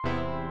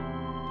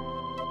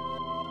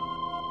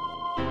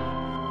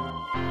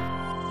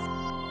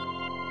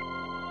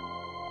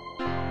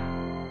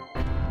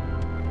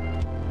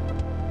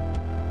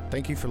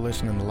Thank you for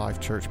listening to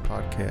Life Church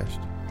Podcast.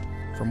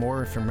 For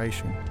more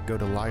information, go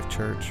to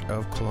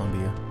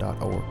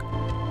lifechurchofcolumbia.org.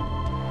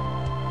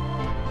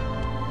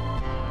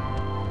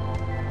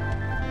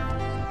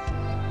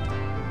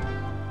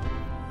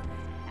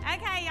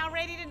 Okay, y'all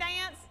ready to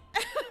dance?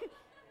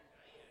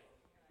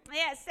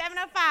 Yeah, it's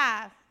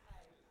 7:05.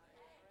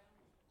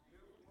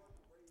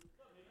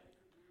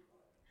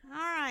 All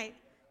right.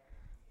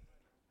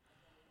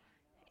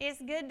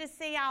 It's good to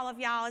see all of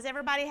y'all. Is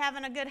everybody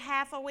having a good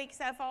half a week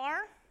so far?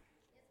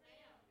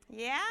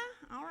 Yeah?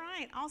 All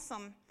right.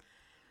 Awesome.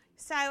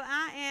 So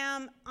I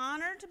am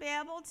honored to be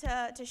able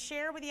to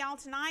share with y'all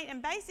tonight.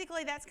 And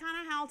basically, that's kind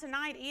of how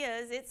tonight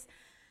is. It's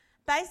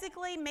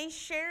basically me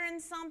sharing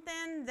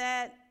something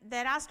that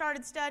I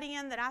started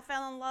studying, that I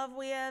fell in love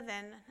with,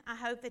 and I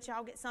hope that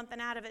y'all get something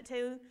out of it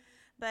too.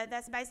 But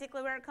that's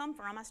basically where it come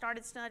from. I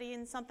started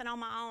studying something on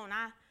my own.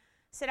 I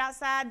sit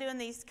outside doing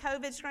these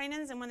COVID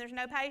screenings, and when there's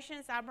no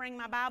patients, I bring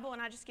my Bible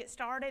and I just get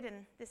started,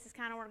 and this is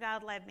kind of where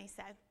God led me.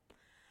 So,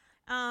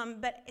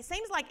 but it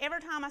seems like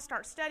every time I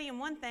start studying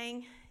one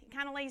thing, it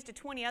kind of leads to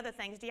 20 other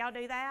things. Do y'all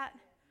do that?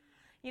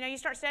 You know, you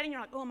start studying, you're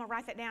like, oh, I'm going to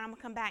write that down. I'm going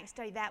to come back and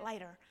study that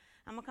later.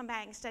 I'm going to come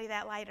back and study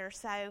that later.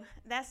 So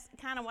that's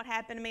kind of what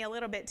happened to me a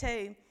little bit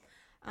too.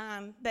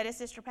 But as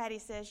Sister Patty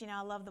says, you know,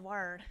 I love the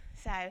Word.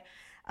 So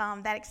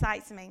that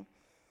excites me.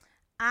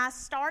 I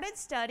started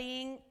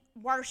studying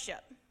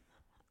worship,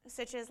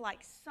 such as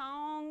like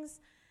songs,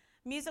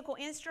 musical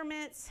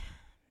instruments,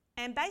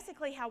 and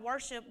basically how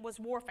worship was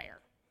warfare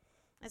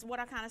is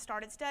what I kind of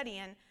started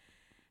studying.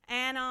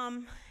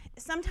 And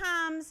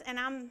sometimes, and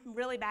I'm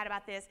really bad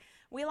about this,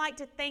 we like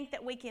to think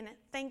that we can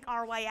think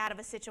our way out of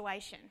a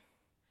situation.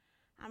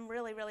 I'm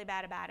really, really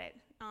bad about it.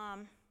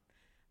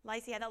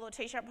 Lacey had that little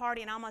t-shirt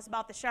party and I almost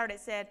bought the shirt that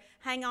said,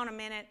 hang on a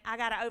minute, I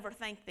got to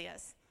overthink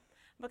this.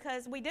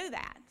 Because we do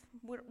that.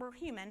 We're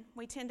human.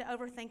 We tend to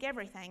overthink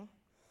everything.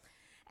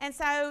 And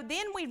so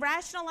then we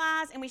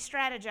rationalize and we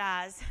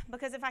strategize,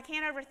 because if I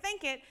can't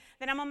overthink it,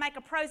 then I'm going to make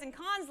a pros and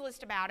cons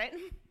list about it,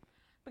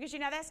 because, you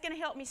know, that's going to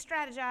help me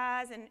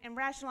strategize and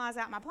rationalize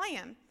out my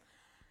plan.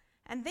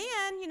 And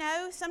then, you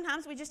know,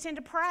 sometimes we just tend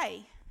to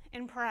pray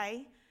and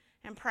pray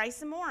and pray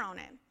some more on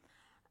it.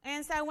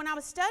 And so when I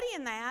was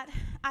studying that,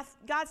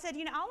 God said,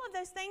 you know, all of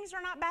those things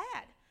are not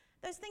bad.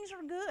 Those things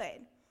are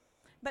good.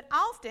 But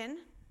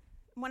often,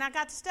 when I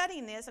got to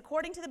studying this,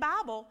 according to the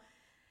Bible,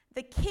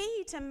 the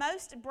key to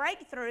most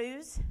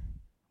breakthroughs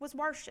was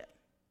worship.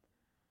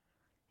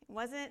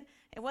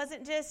 It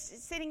wasn't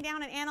just sitting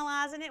down and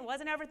analyzing it. It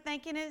wasn't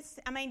overthinking it.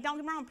 I mean, don't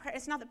get me wrong,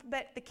 it's not.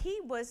 But the key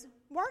was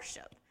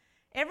worship.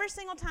 Every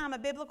single time a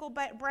biblical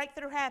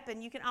breakthrough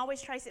happened, you can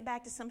always trace it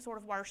back to some sort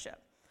of worship.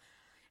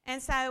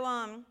 And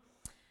so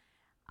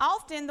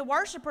often the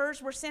worshipers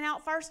were sent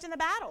out first in the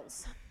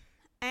battles.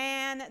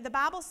 And the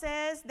Bible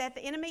says that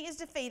the enemy is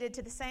defeated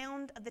to the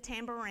sound of the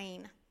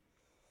tambourine.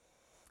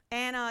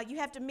 And you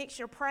have to mix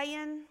your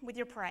praying with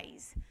your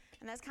praise.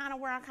 And that's kind of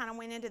where I kind of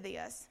went into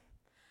this.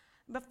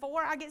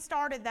 Before I get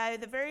started, though,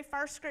 the very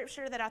first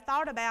scripture that I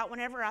thought about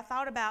whenever I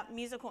thought about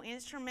musical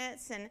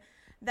instruments and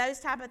those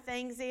type of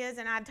things is,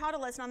 and I taught a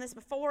lesson on this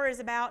before, is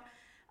about,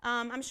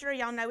 I'm sure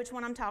y'all know which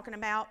one I'm talking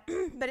about,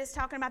 but it's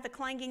talking about the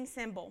clanging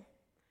cymbal.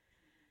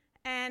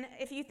 And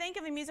if you think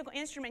of a musical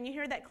instrument and you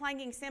hear that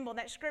clanging cymbal,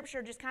 that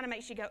scripture just kind of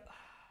makes you go,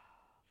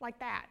 like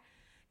that.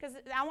 Because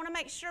I want to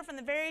make sure from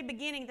the very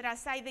beginning that I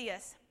say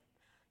this.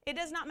 It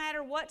does not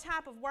matter what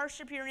type of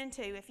worship you're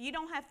into. If you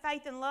don't have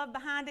faith and love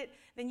behind it,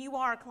 then you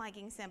are a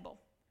clanging cymbal.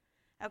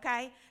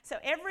 Okay? So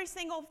every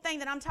single thing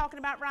that I'm talking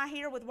about right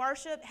here with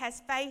worship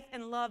has faith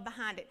and love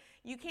behind it.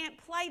 You can't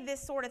play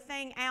this sort of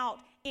thing out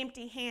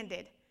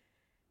empty-handed.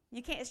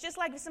 You can't. It's just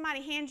like if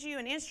somebody hands you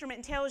an instrument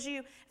and tells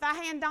you, if I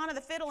hand Donna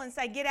the fiddle and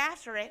say, get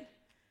after it,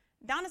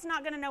 Donna's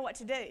not going to know what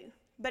to do.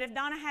 But if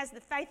Donna has the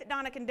faith that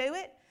Donna can do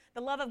it,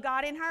 the love of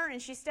God in her, and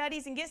she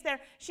studies and gets there,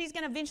 she's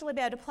going to eventually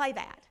be able to play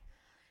that.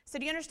 So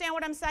do you understand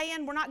what I'm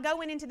saying? We're not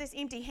going into this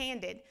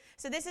empty-handed.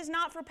 So this is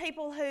not for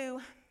people who,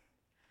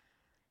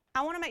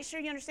 I want to make sure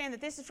you understand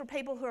that this is for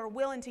people who are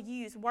willing to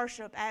use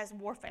worship as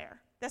warfare.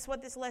 That's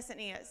what this lesson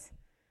is.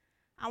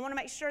 I want to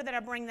make sure that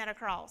I bring that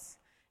across.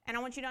 And I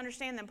want you to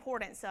understand the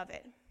importance of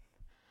it.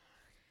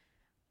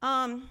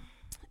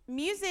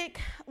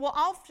 Music will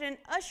often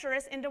usher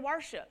us into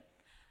worship.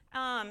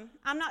 I'm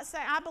not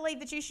saying, I believe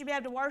that you should be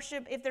able to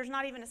worship if there's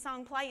not even a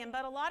song playing,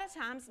 but a lot of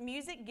times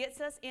music gets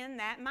us in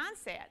that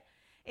mindset.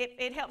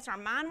 It helps our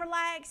mind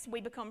relax. We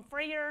become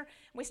freer.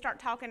 We start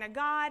talking to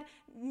God.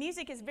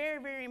 Music is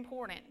very, very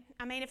important.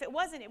 I mean, if it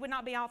wasn't, it would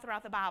not be all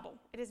throughout the Bible.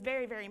 It is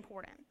very, very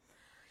important.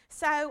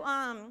 So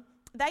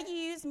they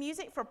use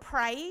music for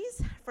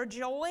praise, for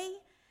joy,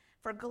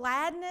 for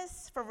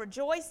gladness, for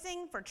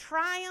rejoicing, for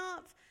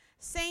triumph,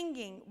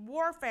 singing,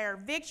 warfare,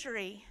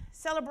 victory,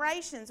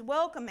 celebrations,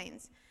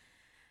 welcomings.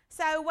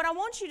 So what I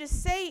want you to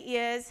see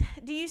is,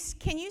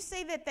 can you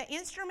see that the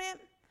instrument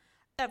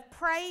of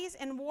praise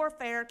and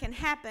warfare can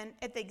happen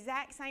at the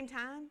exact same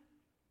time?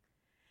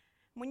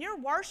 When you're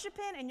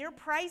worshiping and you're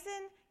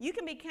praising, you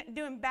can be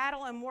doing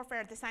battle and warfare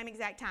at the same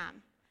exact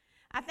time.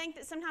 I think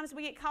that sometimes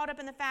we get caught up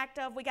in the fact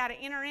of we got to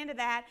enter into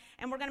that,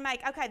 and we're going to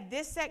make, okay,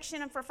 this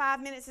section for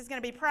 5 minutes is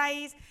going to be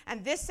praise,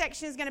 and this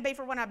section is going to be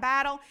for when I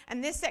battle,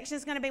 and this section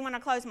is going to be when I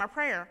close my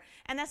prayer.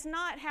 And that's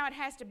not how it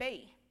has to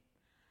be.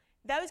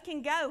 Those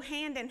can go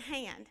hand in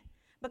hand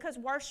because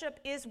worship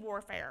is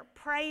warfare.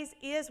 Praise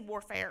is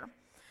warfare.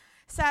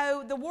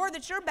 So the war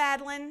that you're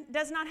battling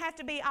does not have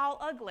to be all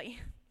ugly.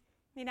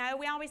 You know,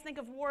 we always think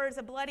of war as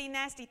a bloody,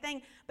 nasty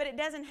thing, but it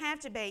doesn't have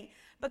to be,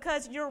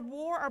 because your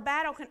war or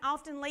battle can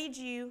often lead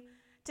you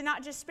to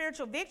not just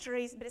spiritual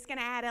victories, but it's going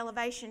to add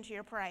elevation to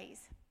your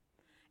praise.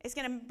 It's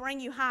going to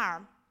bring you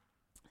higher.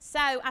 So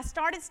I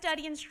started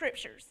studying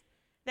scriptures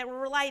that were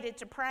related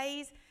to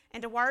praise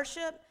and to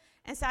worship,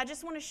 and so I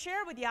just want to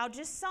share with y'all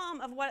just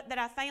some of what that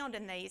I found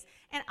in these.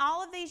 And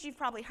all of these you've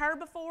probably heard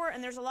before,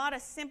 and there's a lot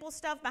of simple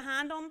stuff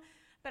behind them,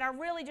 but I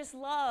really just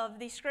love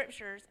these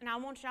scriptures, and I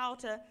want y'all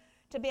to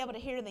be able to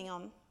hear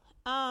them.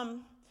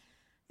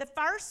 The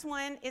first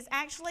one is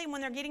actually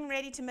when they're getting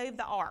ready to move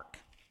the ark.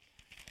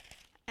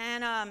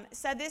 And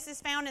so this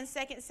is found in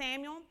 2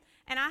 Samuel.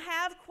 And I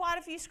have quite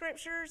a few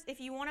scriptures.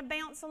 If you want to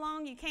bounce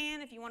along, you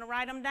can. If you want to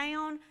write them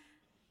down.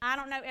 I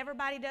don't know.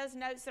 Everybody does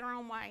notes their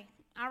own way.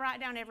 I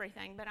write down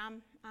everything, but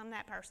I'm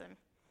that person.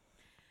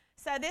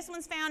 So this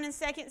one's found in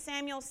 2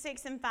 Samuel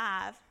 6 and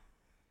 5.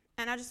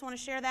 And I just want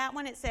to share that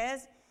one. It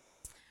says,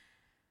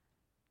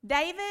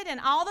 David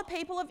and all the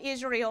people of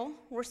Israel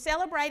were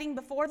celebrating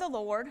before the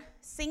Lord,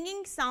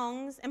 singing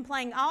songs and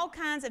playing all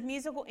kinds of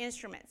musical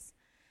instruments,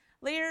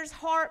 lyres,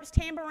 harps,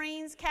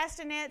 tambourines,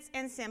 castanets,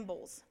 and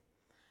cymbals.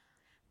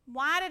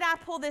 Why did I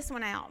pull this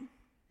one out?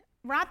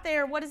 Right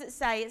there, what does it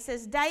say? It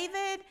says,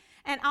 David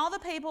and all the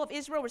people of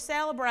Israel were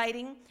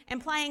celebrating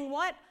and playing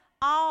what?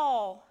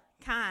 All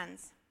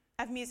kinds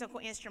of musical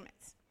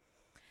instruments.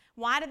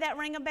 Why did that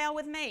ring a bell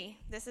with me?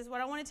 This is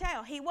what I want to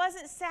tell. He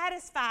wasn't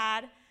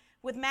satisfied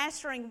with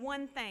mastering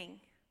one thing.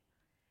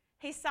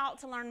 He sought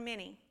to learn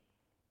many.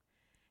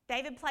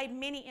 David played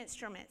many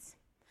instruments.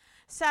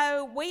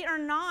 So we are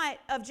not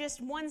of just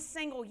one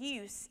single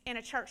use in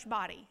a church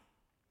body,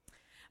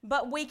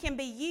 but we can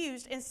be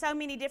used in so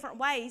many different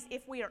ways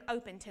if we are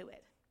open to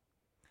it.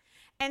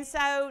 And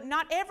so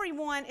not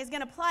everyone is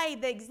going to play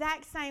the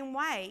exact same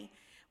way.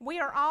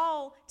 We are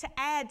all to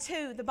add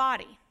to the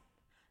body.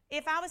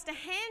 If I was to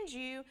hand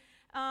you,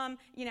 and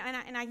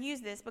I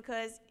use this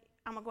because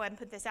I'm going to go ahead and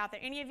put this out there.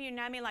 Any of you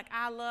know me, like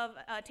I love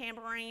a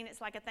tambourine.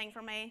 It's like a thing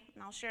for me,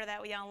 and I'll share that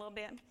with y'all in a little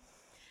bit.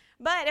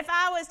 But if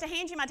I was to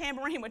hand you my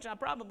tambourine, which I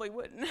probably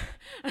wouldn't,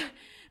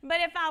 but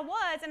if I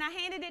was, and I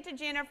handed it to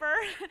Jennifer,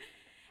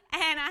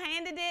 and I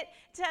handed it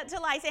to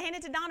Lacey, I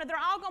handed it to Donna, they're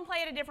all going to play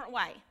it a different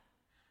way.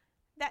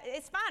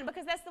 It's fine,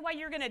 because that's the way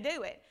you're going to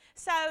do it.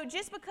 So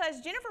just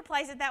because Jennifer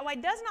plays it that way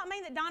does not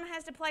mean that Donna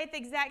has to play it the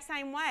exact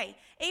same way.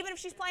 Even if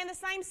she's playing the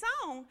same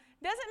song,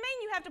 doesn't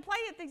mean you have to play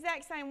it the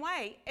exact same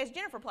way as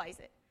Jennifer plays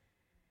it.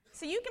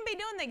 So you can be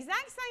doing the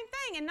exact same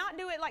thing and not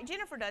do it like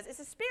Jennifer does. It's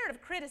a spirit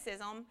of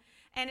criticism,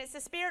 and it's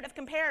a spirit of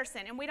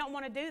comparison, and we don't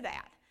want to do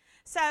that.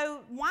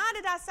 So why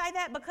did I say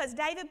that? Because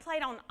David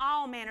played on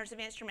all manners of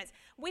instruments.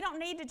 We don't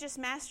need to just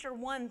master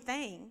one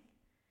thing,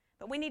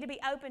 but we need to be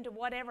open to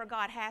whatever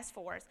God has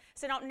for us.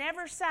 So don't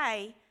never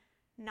say,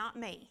 not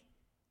me.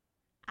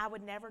 I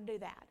would never do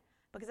that.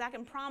 Because I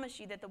can promise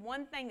you that the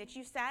one thing that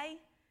you say,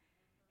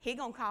 He's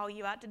going to call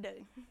you out to do.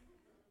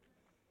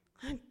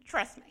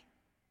 Trust me.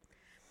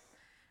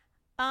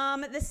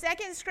 The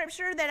second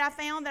scripture that I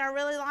found that I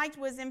really liked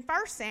was in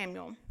 1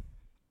 Samuel.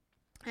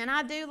 And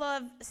I do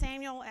love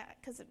Samuel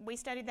because we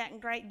studied that in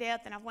great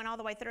depth, and I've went all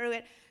the way through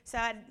it. So,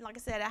 like I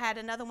said, I had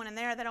another one in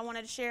there that I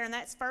wanted to share, and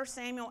that's 1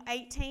 Samuel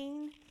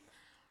 18.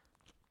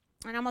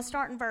 And I'm going to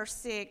start in verse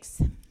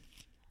 6.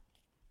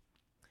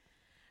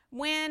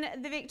 When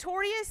the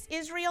victorious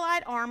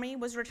Israelite army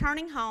was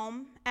returning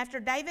home, after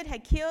David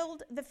had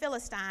killed the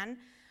Philistine,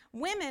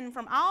 women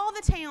from all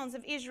the towns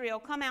of Israel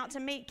come out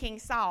to meet King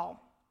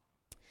Saul.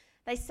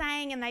 They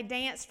sang and they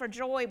danced for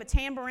joy with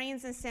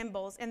tambourines and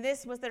cymbals, and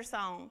this was their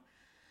song.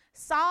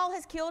 Saul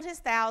has killed his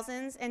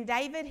thousands, and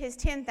David his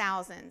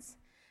 10,000s.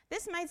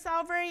 This made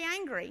Saul very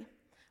angry.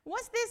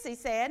 What's this, he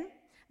said.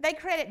 They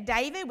credit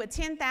David with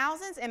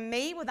 10,000s and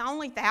me with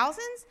only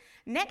thousands?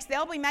 Next,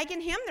 they'll be making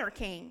him their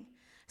king.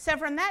 So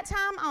from that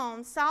time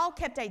on, Saul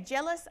kept a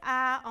jealous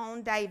eye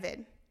on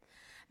David.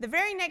 The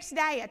very next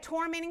day, a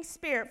tormenting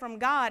spirit from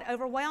God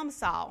overwhelmed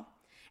Saul,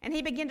 and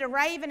he began to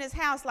rave in his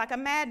house like a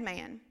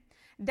madman.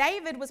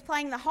 David was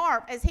playing the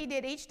harp as he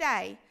did each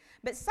day,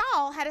 but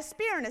Saul had a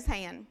spear in his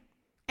hand,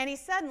 and he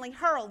suddenly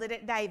hurled it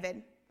at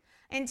David,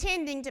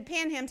 intending to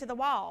pin him to the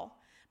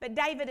wall, but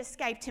David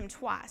escaped him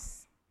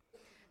twice.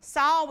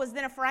 Saul was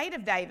then afraid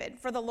of David,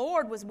 for the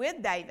Lord was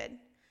with David,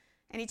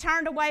 and he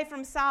turned away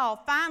from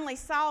Saul. Finally,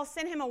 Saul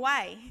sent him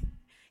away,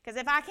 because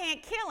if I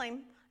can't kill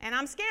him and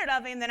I'm scared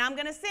of him, then I'm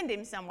going to send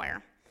him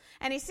somewhere.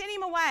 And he sent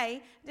him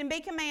away to be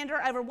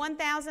commander over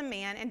 1,000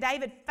 men, and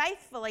David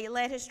faithfully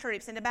led his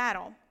troops into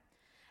battle.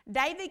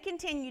 David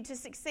continued to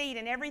succeed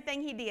in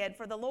everything he did,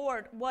 for the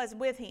Lord was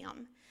with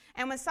him.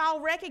 And when Saul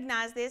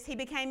recognized this, he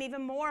became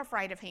even more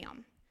afraid of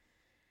him.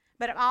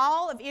 But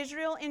all of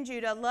Israel and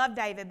Judah loved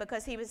David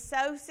because he was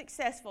so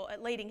successful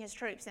at leading his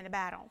troops into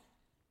battle.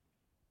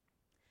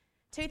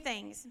 Two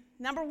things.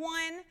 Number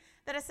one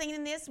that I seen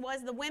in this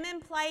was the women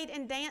played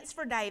and danced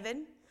for David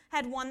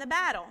had won the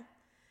battle.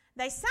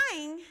 They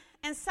sang,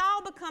 and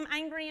Saul became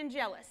angry and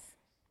jealous.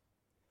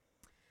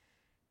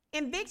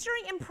 In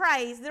victory and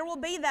praise, there will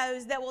be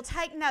those that will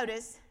take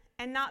notice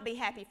and not be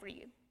happy for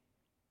you.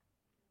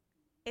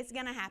 It's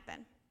going to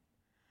happen.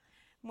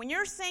 When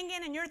you're singing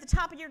and you're at the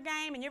top of your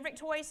game and you're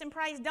victorious in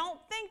praise, don't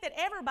think that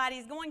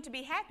everybody's going to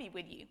be happy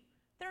with you.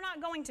 They're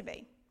not going to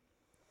be.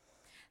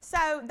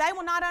 So they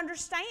will not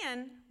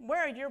understand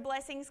where your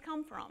blessings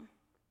come from.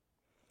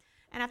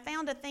 And I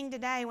found a thing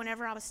today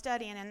whenever I was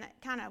studying, and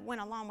that kind of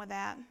went along with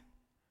that.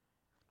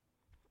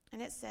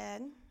 And it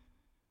said,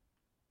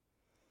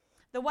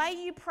 the way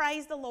you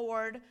praise the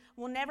Lord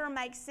will never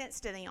make sense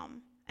to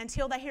them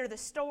until they hear the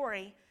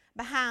story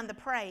behind the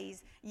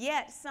praise,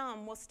 yet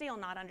some will still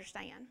not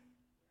understand.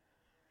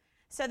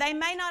 So they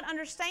may not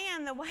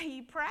understand the way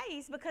you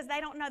praise because they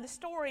don't know the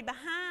story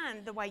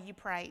behind the way you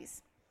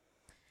praise.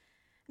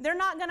 They're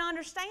not going to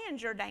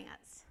understand your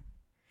dance.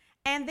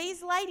 And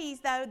these ladies,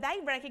 though, they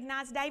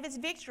recognized David's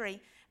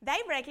victory. They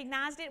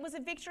recognized it was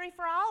a victory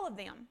for all of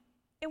them.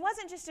 It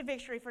wasn't just a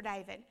victory for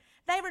David.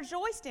 They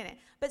rejoiced in it.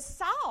 But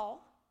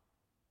Saul,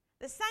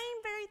 the same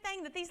very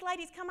thing that these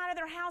ladies come out of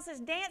their houses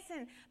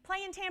dancing,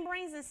 playing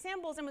tambourines and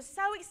cymbals and was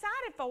so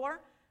excited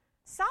for,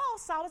 Saul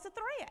saw as a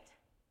threat.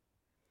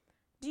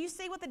 Do you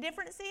see what the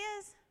difference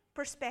is?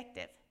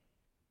 Perspective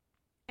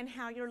and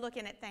how you're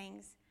looking at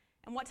things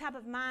and what type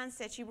of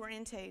mindset you were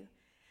into.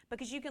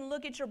 Because you can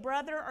look at your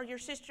brother or your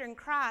sister in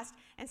Christ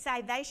and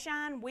say, they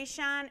shine, we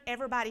shine,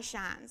 everybody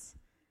shines.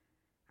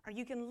 Or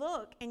you can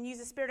look and use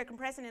the spirit of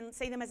comparison and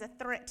see them as a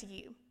threat to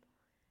you.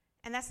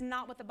 And that's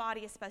not what the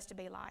body is supposed to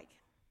be like.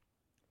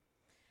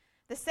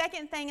 The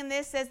second thing in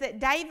this says that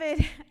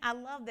David, I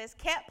love this,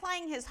 kept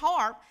playing his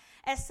harp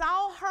as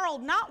Saul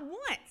hurled not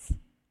once,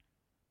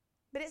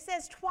 but it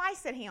says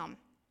twice at him.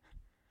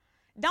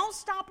 Don't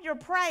stop your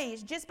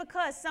praise just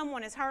because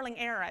someone is hurling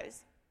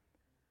arrows.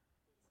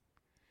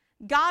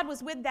 God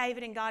was with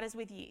David and God is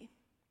with you.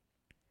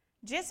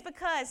 Just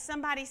because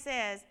somebody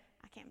says,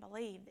 I can't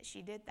believe that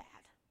she did that.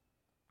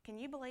 Can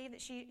you believe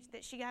that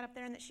she got up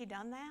there and that she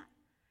done that?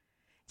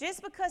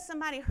 Just because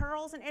somebody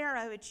hurls an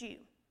arrow at you.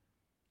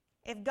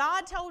 If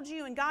God told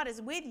you and God is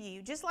with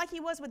you, just like he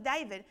was with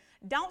David,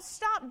 don't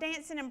stop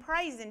dancing and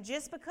praising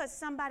just because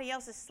somebody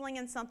else is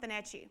slinging something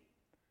at you.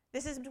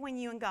 This is between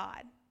you and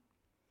God.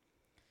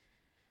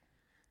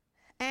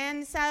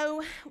 And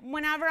so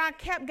whenever I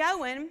kept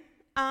going,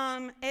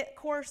 of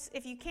course,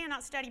 if you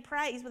cannot study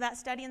praise without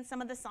studying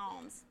some of the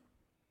Psalms.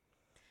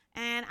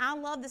 And I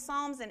love the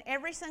Psalms in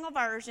every single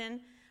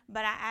version,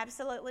 but I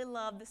absolutely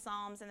love the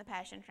Psalms in the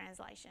Passion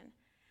Translation.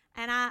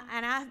 And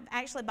I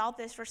actually bought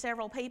this for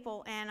several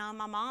people, and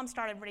my mom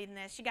started reading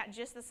this. She got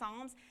just the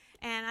Psalms,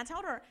 and I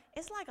told her,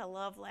 it's like a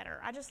love letter.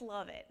 I just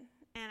love it,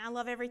 and I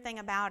love everything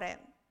about it.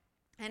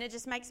 And it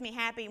just makes me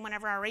happy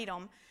whenever I read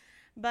them.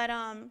 But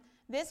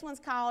this one's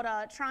called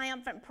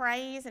Triumphant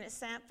Praise, and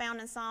it's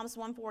found in Psalms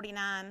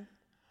 149.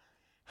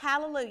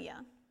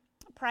 Hallelujah.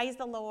 Praise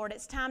the Lord.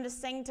 It's time to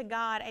sing to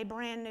God a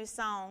brand new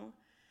song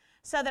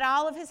so that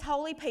all of his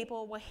holy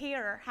people will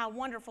hear how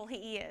wonderful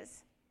he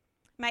is.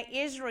 May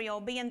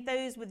Israel be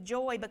enthused with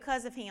joy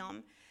because of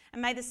him,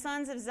 and may the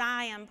sons of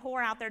Zion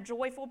pour out their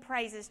joyful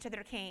praises to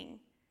their king.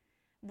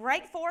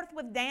 Break forth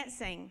with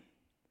dancing.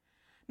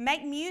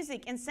 Make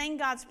music and sing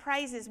God's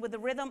praises with the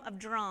rhythm of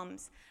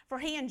drums, for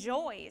he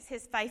enjoys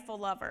his faithful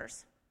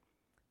lovers.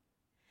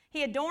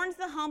 He adorns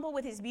the humble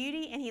with his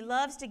beauty, and he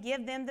loves to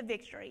give them the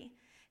victory.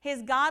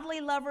 His godly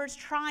lovers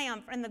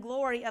triumph in the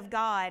glory of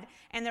God,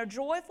 and their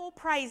joyful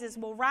praises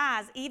will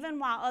rise even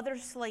while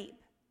others sleep.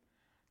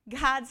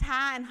 God's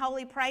high and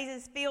holy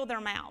praises fill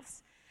their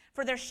mouths,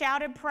 for their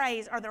shouted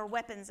praise are their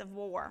weapons of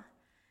war.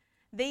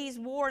 These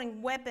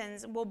warring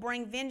weapons will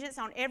bring vengeance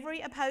on every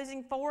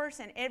opposing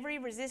force and every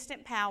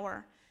resistant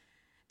power.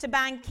 To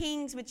bind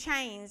kings with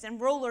chains and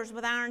rulers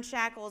with iron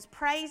shackles,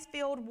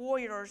 praise-filled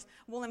warriors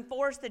will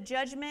enforce the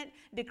judgment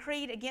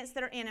decreed against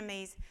their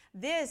enemies.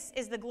 This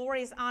is the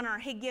glorious honor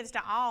he gives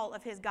to all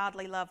of his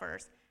godly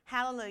lovers.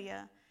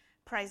 Hallelujah.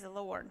 Praise the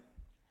Lord.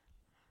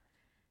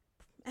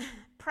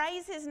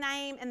 Praise his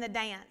name in the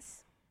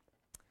dance.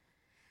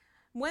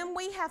 When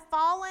we have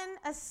fallen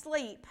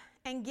asleep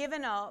and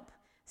given up,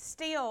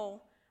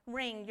 still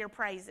ring your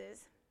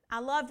praises. I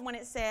loved when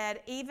it said,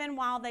 even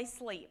while they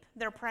sleep,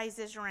 their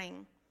praises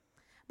ring.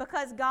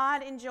 Because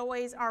God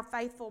enjoys our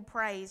faithful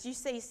praise. You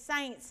see,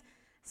 saints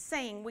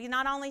sing. We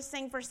not only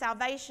sing for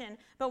salvation,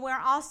 but we're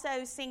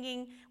also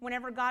singing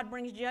whenever God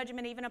brings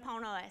judgment even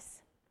upon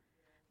us.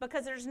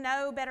 Because there's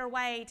no better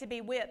way to be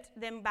whipped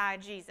than by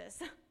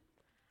Jesus.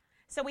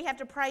 So we have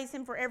to praise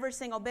him for every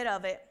single bit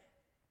of it.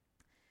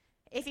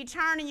 If you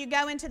turn and you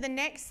go into the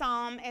next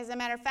psalm, as a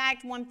matter of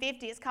fact,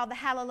 150, it's called the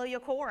Hallelujah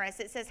Chorus.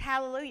 It says,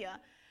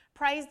 Hallelujah.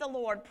 Praise the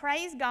Lord.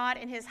 Praise God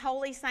in his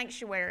holy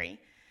sanctuary.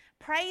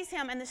 Praise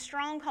him in the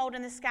stronghold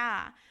in the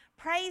sky.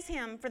 Praise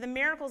him for the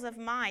miracles of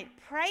might.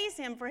 Praise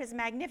him for his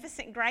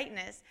magnificent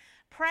greatness.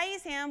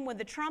 Praise him with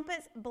the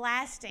trumpets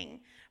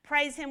blasting.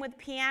 Praise him with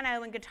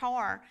piano and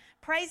guitar.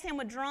 Praise him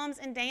with drums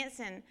and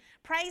dancing.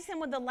 Praise him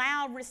with the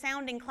loud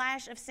resounding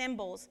clash of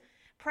cymbals.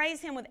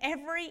 Praise him with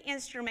every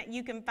instrument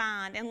you can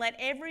find, and let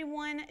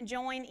everyone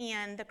join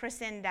in the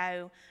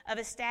crescendo of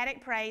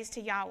ecstatic praise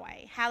to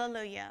Yahweh.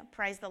 Hallelujah.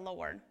 Praise the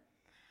Lord.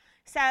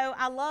 So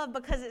I love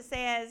because it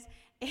says,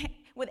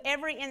 with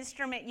every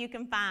instrument you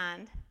can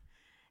find.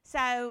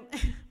 So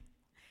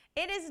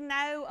it is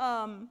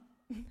no,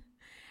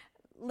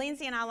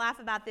 Lindsay and I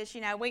laugh about this,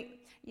 we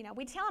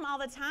tell them all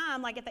the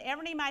time, like if they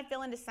ever need anybody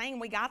feeling to sing,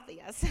 we got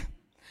this.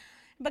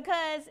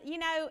 Because,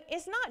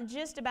 it's not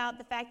just about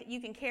the fact that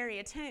you can carry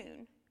a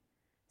tune.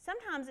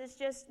 Sometimes it's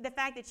just the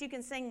fact that you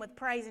can sing with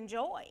praise and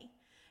joy.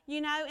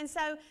 And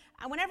so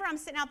whenever I'm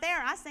sitting out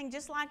there, I sing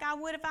just like I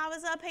would if I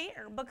was up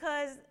here,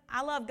 because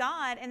I love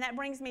God, and that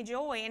brings me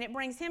joy, and it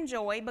brings him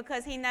joy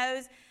because he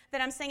knows that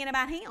I'm singing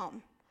about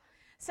him.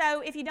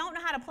 So if you don't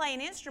know how to play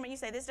an instrument, you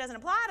say, this doesn't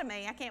apply to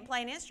me. I can't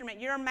play an instrument.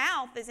 Your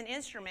mouth is an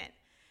instrument.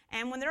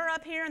 And when they're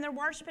up here and they're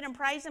worshiping and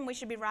praising, we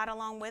should be right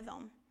along with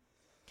them.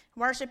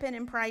 Worshiping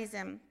and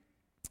praising.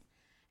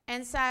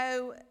 And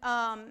so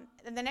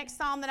the next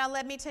psalm that I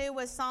led me to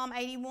was Psalm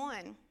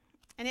 81.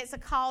 And it's a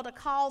call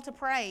to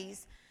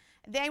praise.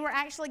 They were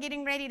actually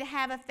getting ready to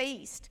have a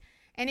feast.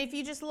 And if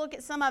you just look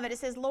at some of it, it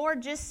says,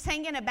 Lord, just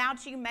singing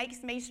about you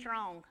makes me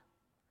strong.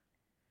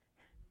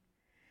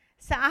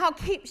 So I'll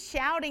keep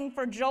shouting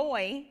for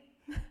joy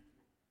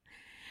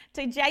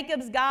to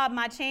Jacob's God,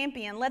 my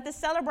champion. Let the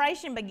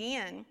celebration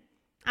begin.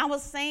 I will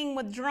sing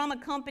with drum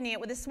accompaniment,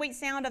 with the sweet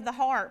sound of the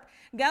harp.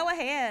 Go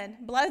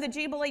ahead, blow the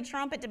Jubilee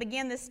trumpet to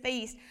begin this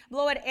feast.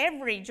 Blow at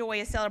every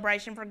joyous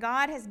celebration, for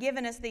God has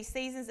given us these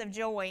seasons of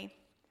joy.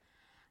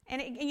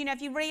 And,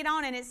 if you read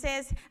on and it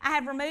says, I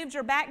have removed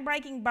your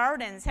back-breaking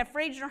burdens, have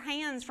freed your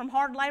hands from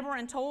hard labor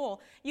and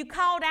toil. You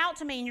called out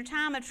to me in your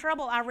time of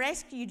trouble. I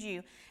rescued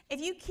you. If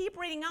you keep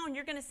reading on,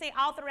 you're going to see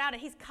all throughout it,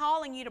 he's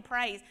calling you to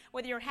praise.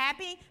 Whether you're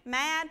happy,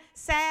 mad,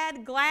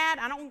 sad, glad,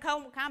 I don't know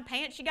what kind of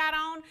pants you got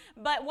on,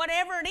 but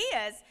whatever it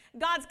is,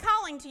 God's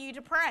calling to you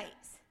to praise.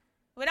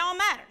 It don't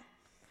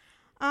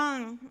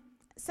matter.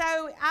 So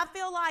I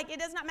feel like it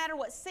does not matter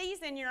what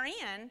season you're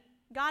in,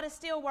 God is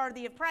still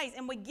worthy of praise.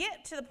 And we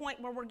get to the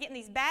point where we're getting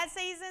these bad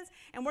seasons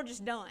and we're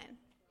just done.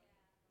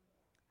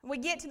 We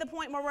get to the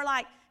point where we're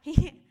like,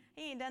 he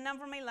ain't done nothing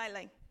for me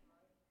lately.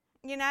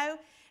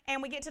 And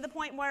we get to the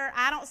point where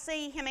I don't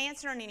see him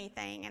answering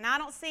anything, and I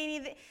don't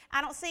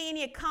see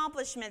any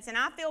accomplishments, and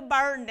I feel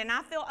burdened, and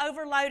I feel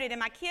overloaded, and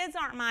my kids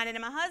aren't minded,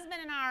 and my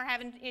husband and I are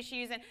having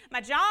issues, and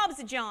my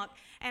job's junk,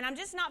 and I'm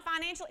just not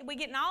financially. We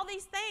get in all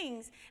these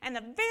things, and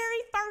the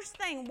very first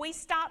thing we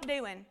stop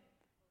doing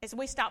is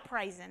we stop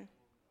praising.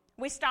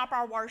 We stop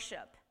our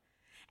worship.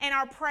 And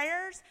our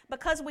prayers,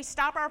 because we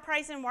stop our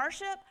praise and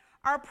worship,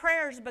 our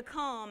prayers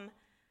become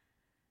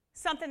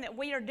something that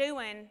we are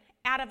doing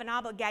out of an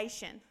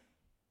obligation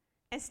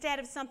instead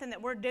of something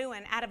that we're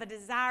doing out of a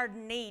desired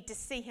need to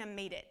see him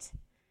meet it.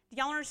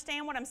 Do y'all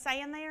understand what I'm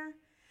saying there?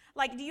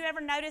 Like, do you ever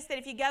notice that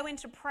if you go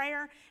into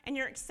prayer and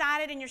you're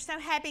excited and you're so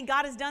happy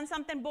God has done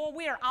something, boy,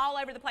 we are all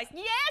over the place.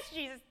 Yes,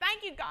 Jesus,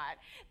 thank you, God.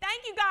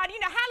 Thank you, God.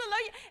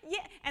 Hallelujah.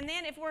 Yeah. And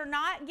then if we're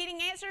not getting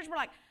answers, we're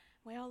like,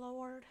 well,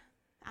 Lord,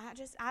 I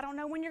don't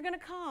know when you're going to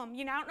come.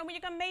 I don't know when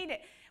you're going to meet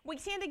it. We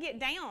tend to get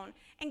down.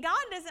 And God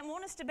doesn't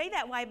want us to be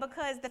that way,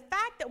 because the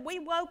fact that we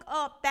woke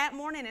up that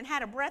morning and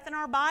had a breath in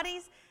our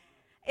bodies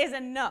is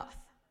enough.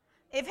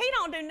 If he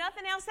don't do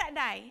nothing else that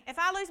day, if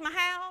I lose my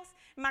house,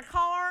 my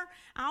car,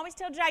 I always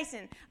tell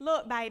Jason,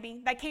 look,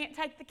 baby, they can't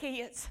take the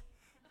kids.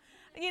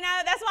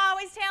 That's what I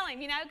always tell him,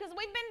 because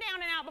we've been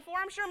down and out before.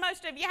 I'm sure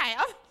most of you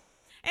have.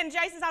 And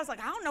Jason's always like,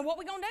 I don't know what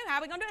we're going to do. How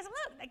are we going to do it? I said,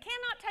 look, they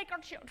cannot take our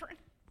children.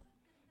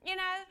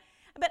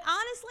 But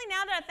honestly,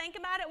 now that I think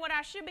about it, what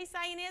I should be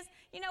saying is,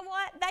 you know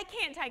what? They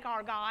can't take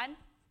our God.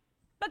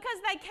 Because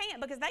they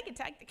can't, because they can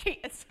take the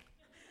kids.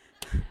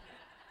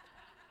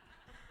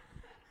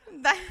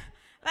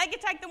 They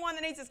could take the one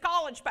that needs his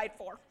college paid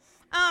for.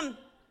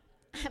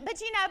 But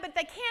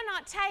they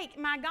cannot take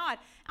my God.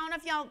 I don't know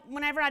if y'all,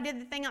 whenever I did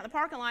the thing out in the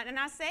parking lot, and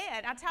I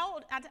said,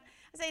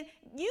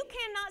 you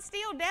cannot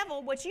steal,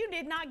 devil, what you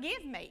did not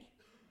give me.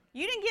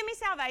 You didn't give me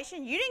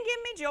salvation. You didn't give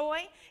me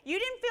joy. You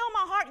didn't fill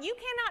my heart. You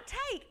cannot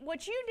take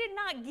what you did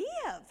not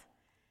give.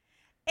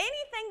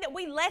 Anything that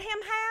we let him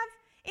have,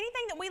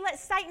 anything that we let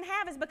Satan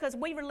have, is because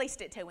we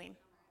released it to him.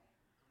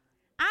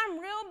 I'm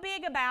real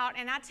big about,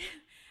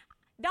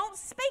 don't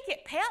speak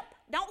it, Pep.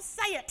 Don't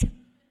say it.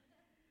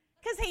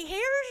 Because he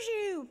hears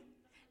you.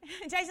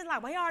 Jason's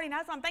like, well, he already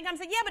knows something. I'm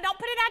saying, yeah, but don't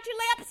put it out your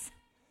lips.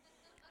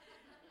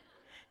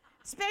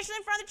 Especially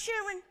in front of the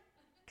children.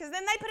 Because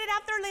then they put it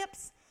out their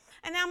lips.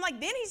 And I'm like,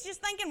 then he's just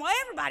thinking, well,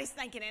 everybody's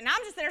thinking it. And I'm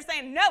just there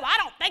saying, no, I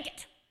don't think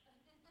it.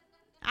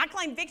 I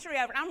claim victory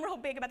over it. I'm real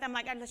big about that. I'm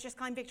like, let's just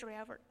claim victory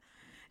over it.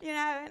 And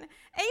even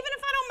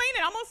if I don't mean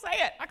it, I'm going to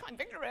say it. I claim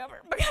victory over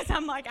it. Because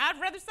I'm like, I'd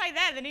rather say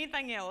that than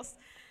anything else.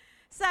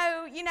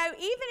 So, even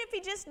if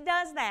he just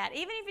does that,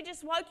 even if he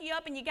just woke you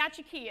up and you got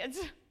your kids,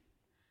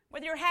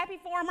 whether you're happy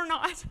for them or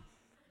not,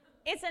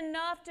 it's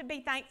enough to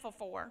be thankful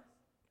for.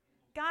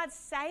 God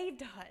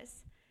saved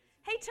us.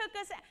 He took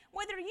us,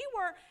 whether you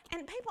were,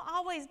 and people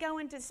always go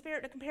into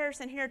spirit of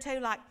comparison here too,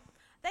 like,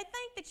 they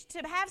think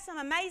that to have some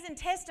amazing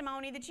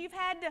testimony that you've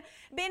had to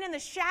been in the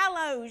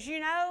shallows,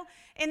 in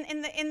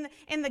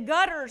the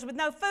gutters with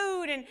no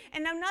food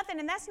and no nothing,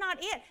 and that's not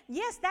it.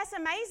 Yes, that's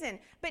amazing.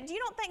 But you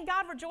don't think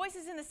God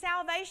rejoices in the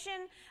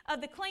salvation of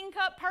the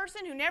clean-cut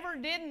person who never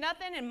did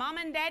nothing and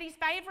mama and daddy's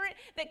favorite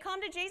that come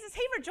to Jesus?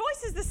 He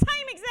rejoices the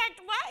same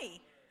exact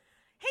way.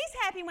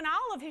 He's happy when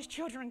all of his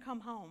children come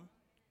home.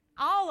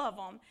 All of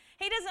them.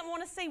 He doesn't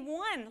want to see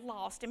one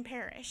lost and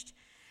perished.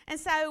 And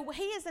so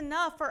he is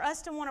enough for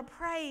us to want to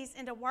praise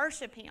and to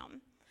worship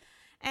him.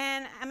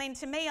 And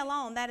to me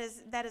alone, that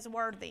is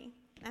worthy.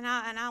 And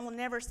I will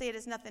never see it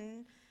as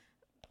nothing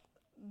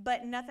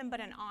but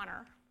an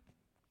honor.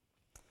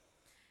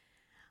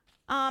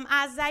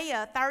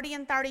 Isaiah 30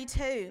 and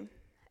 32,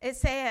 it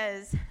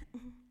says,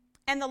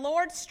 "And the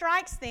Lord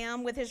strikes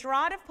them with his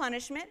rod of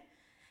punishment.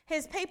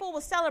 His people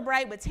will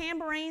celebrate with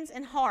tambourines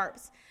and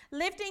harps.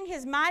 Lifting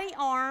his mighty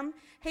arm,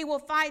 he will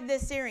fight the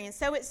Assyrians."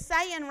 So it's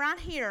saying right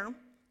here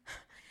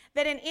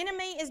that an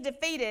enemy is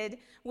defeated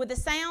with the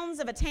sounds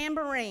of a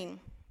tambourine.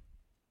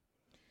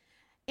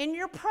 In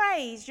your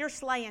praise, you're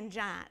slaying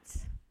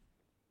giants.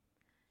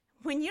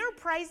 When you're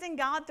praising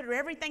God through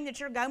everything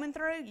that you're going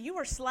through, you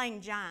are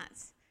slaying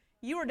giants.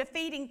 You are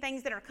defeating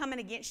things that are coming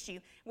against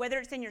you, whether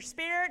it's in your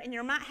spirit, in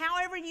your mind,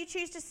 however you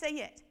choose to see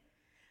it.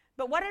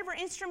 But whatever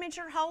instrument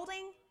you're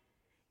holding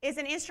is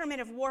an instrument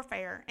of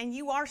warfare, and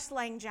you are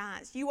slaying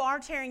giants. You are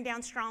tearing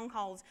down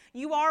strongholds.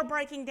 You are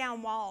breaking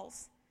down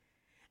walls.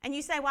 And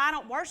you say, well, I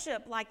don't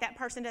worship like that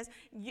person does.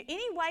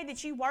 Any way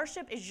that you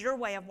worship is your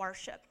way of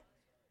worship.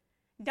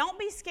 Don't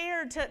be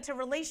scared to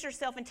release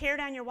yourself and tear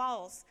down your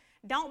walls.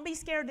 Don't be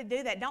scared to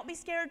do that. Don't be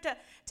scared to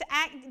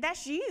act.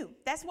 That's you.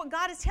 That's what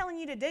God is telling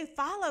you to do.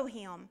 Follow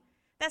him.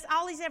 That's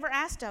all he's ever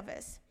asked of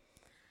us.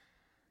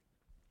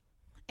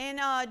 In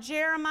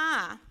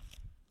Jeremiah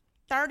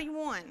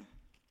 31,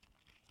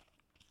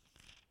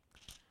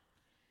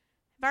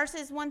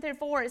 verses 1 through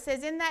 4, it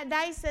says, "In that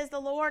day, says the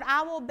Lord,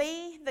 I will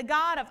be the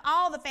God of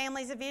all the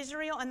families of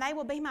Israel, and they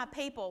will be my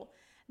people."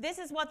 This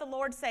is what the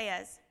Lord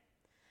says.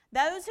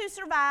 "Those who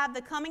survive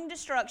the coming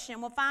destruction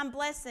will find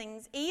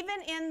blessings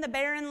even in the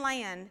barren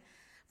land,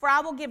 for I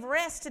will give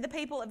rest to the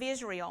people of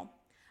Israel.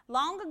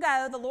 Long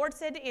ago, the Lord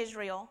said to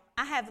Israel,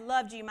 I have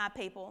loved you, my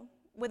people,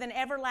 with an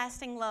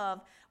everlasting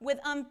love. With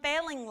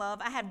unfailing love,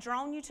 I have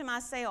drawn you to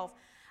myself.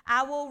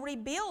 I will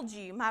rebuild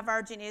you, my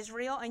virgin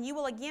Israel, and you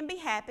will again be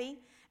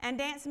happy and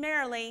dance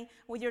merrily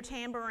with your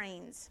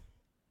tambourines."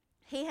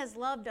 He has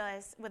loved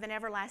us with an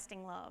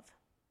everlasting love.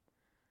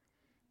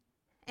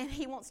 And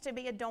he wants to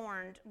be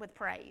adorned with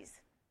praise.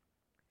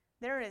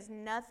 There is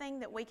nothing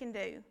that we can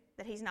do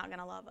that he's not going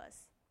to love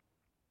us.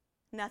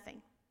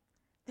 Nothing.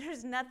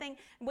 There's nothing.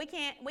 We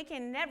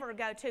can never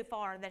go too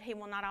far that he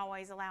will not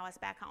always allow us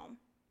back home.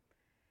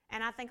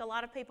 And I think a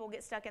lot of people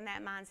get stuck in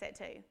that mindset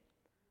too.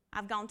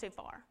 I've gone too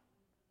far.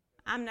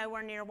 I'm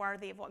nowhere near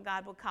worthy of what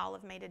God would call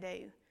of me to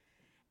do.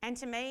 And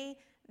to me,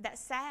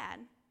 that's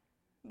sad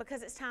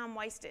because it's time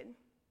wasted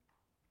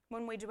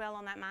when we dwell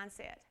on that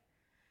mindset.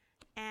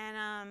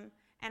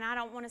 And I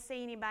don't want to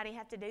see anybody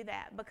have to do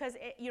that because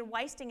you're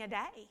wasting a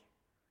day.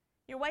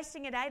 You're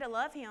wasting a day to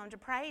love him, to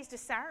praise, to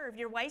serve.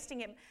 You're wasting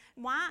it.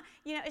 Why?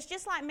 It's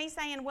just like me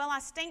saying, well, I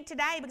stink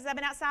today because I've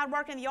been outside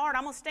working in the yard.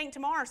 I'm going to stink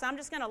tomorrow, so I'm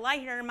just going to lay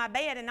here in my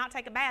bed and not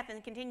take a bath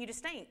and continue to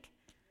stink.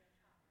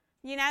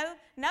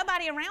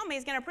 Nobody around me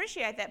is going to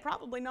appreciate that.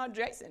 Probably not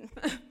Jason.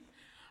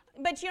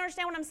 But you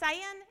understand what I'm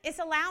saying? It's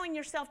allowing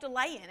yourself to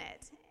lay in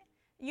it.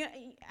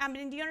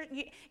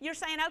 You're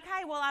saying,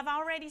 okay, well, I've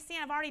already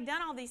sinned. I've already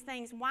done all these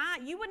things. Why?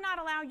 You would not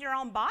allow your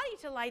own body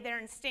to lay there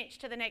and stench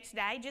to the next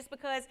day just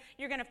because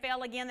you're going to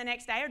fail again the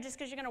next day or just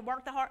because you're going to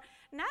work the hard.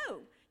 No,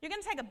 you're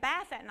going to take a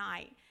bath at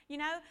night,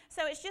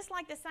 So it's just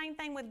like the same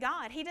thing with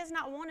God. He does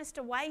not want us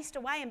to waste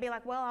away and be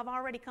like, well, I've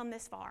already come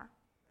this far.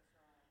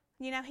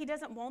 He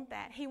doesn't want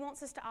that. He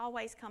wants us to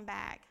always come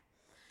back.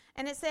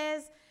 And it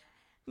says,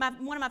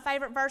 one of my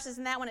favorite verses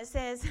in that one, it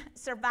says,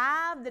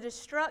 "Survived the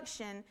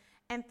destruction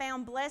and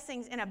found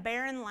blessings in a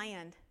barren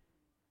land."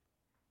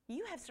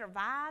 You have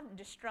survived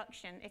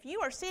destruction. If you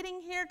are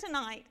sitting here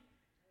tonight,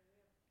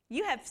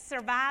 you have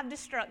survived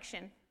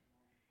destruction,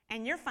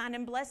 and you're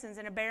finding blessings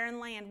in a barren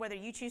land, whether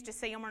you choose to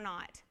see them or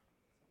not.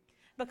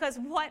 Because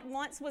what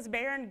once was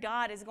barren,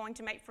 God is going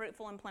to make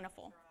fruitful and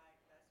plentiful.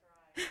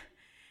 That's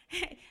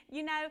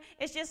right.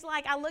 It's just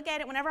like I look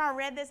at it. Whenever I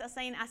read this, I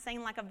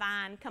seen like a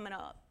vine coming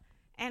up.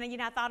 And,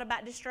 I thought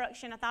about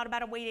destruction. I thought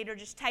about a weed eater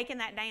just taking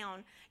that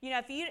down.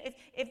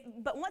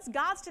 But once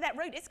God's to that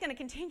root, it's going to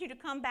continue to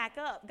come back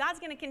up. God's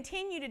going to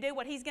continue to do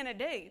what he's going to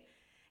do.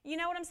 You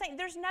know what I'm saying?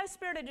 There's no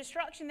spirit of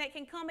destruction that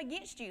can come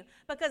against you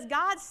because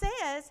God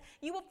says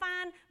you will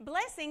find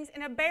blessings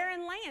in a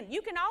barren land.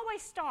 You can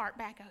always start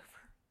back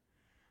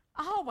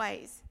over.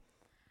 Always.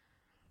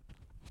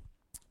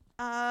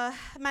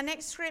 My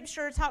next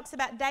scripture talks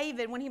about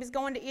David when he was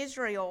going to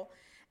Israel,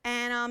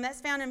 and that's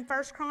found in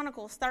 1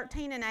 Chronicles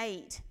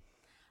 13:8.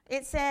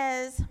 It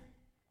says,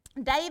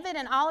 David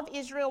and all of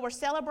Israel were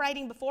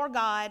celebrating before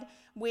God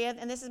with,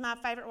 and this is my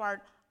favorite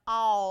word,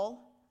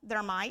 all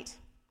their might,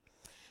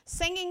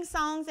 singing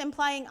songs and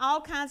playing all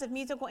kinds of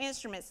musical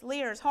instruments,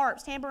 lyres,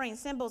 harps, tambourines,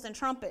 cymbals, and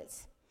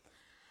trumpets.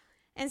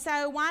 And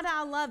so why do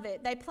I love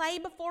it? They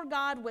played before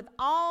God with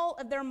all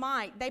of their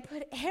might. They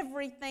put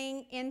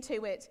everything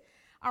into it.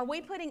 Are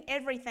we putting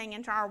everything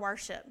into our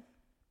worship?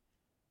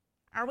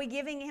 Are we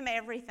giving Him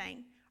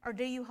everything? Or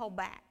do you hold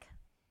back?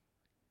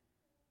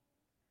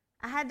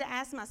 I had to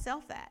ask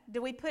myself that.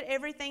 Do we put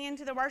everything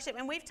into the worship?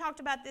 And we've talked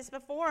about this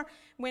before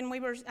when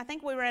I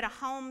think we were at a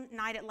home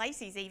night at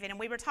Lacey's even, and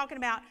we were talking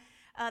about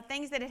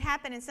things that had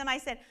happened, and somebody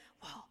said,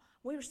 well,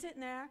 we were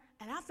sitting there,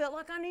 and I felt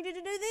like I needed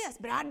to do this,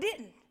 but I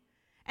didn't.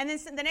 And then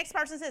the next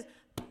person says,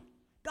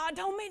 God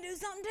told me to do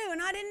something too,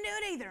 and I didn't do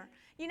it either.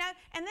 And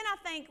then I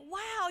think,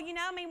 wow,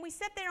 we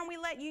sit there and we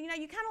let you kind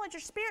of let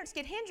your spirits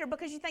get hindered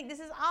because you think this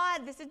is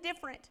odd, this is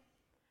different.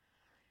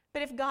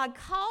 But if God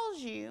calls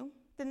you,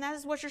 then that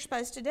is what you're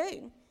supposed to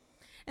do.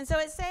 And so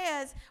it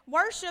says,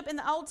 worship in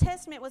the Old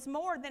Testament was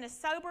more than a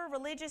sober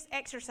religious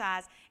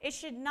exercise. It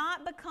should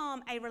not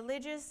become a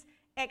religious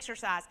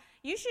exercise.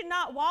 You should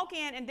not walk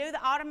in and do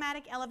the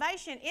automatic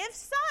elevation. If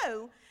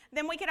so,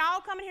 then we could all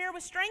come in here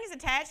with strings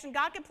attached and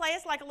God could play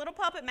us like a little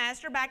puppet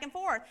master back and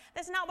forth.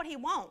 That's not what He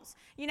wants.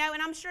 And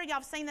I'm sure y'all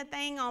have seen the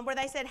thing where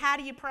they said, how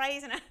do you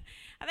praise? And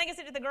I think I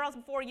said to the girls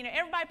before,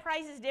 everybody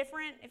praises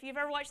different. If you've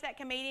ever watched that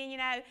comedian,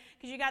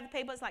 because you got the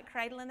people, it's like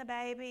cradling the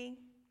baby,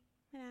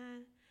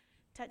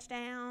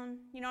 touchdown,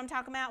 you know what I'm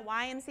talking about,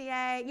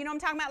 YMCA, you know what I'm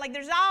talking about, like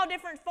there's all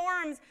different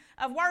forms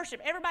of worship.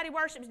 Everybody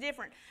worships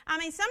different.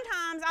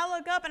 Sometimes I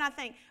look up and I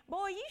think,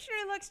 boy, you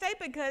sure look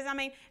stupid because,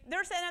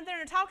 they're sitting up there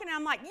and they're talking and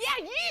I'm like,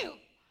 yeah, you,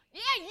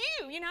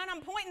 and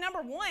I'm pointing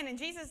number one and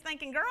Jesus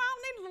thinking, girl, I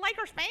don't need the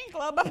Lakers fan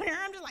club up here.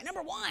 I'm just like,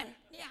 number one,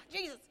 yeah,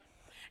 Jesus.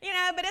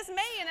 But it's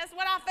me and that's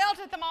what I felt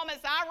at the moment,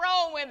 so I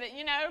roll with it,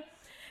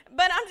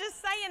 But I'm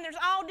just saying there's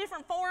all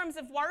different forms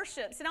of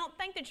worship. So don't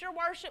think that your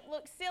worship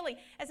looks silly.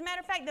 As a matter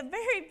of fact, the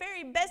very,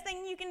 very best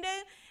thing you can do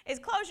is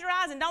close your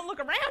eyes and don't look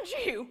around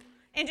you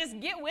and just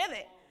get with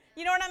it.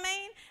 You know what I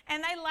mean?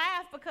 And they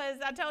laugh because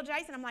I told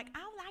Jason, I'm like,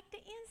 I like the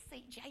end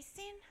seat,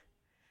 Jason.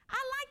 I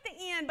like the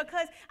end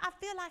because I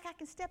feel like I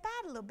can step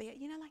out a little bit,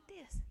 like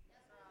this.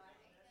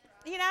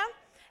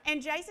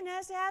 And Jason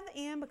has to have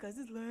the end because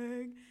his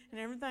leg and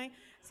everything.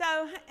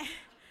 So,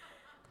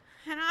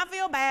 and I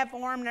feel bad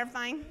for him and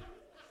everything.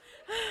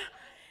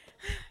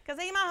 Because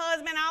he's my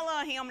husband, I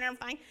love him and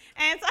everything.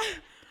 And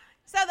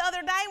so the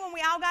other day when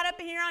we all got up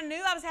in here, I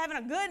knew I was having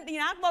a good,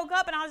 I woke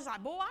up and I was just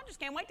like, boy, I just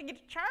can't wait to get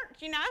to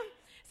church,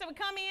 So we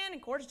come in, and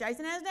of course,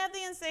 Jason has to have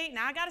the end seat, and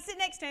I got to sit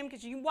next to him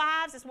because you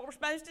wives, that's what we're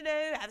supposed to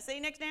do. Have a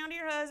seat next down to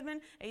your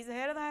husband. He's the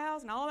head of the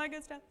house and all that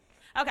good stuff.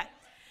 Okay.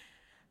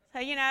 So,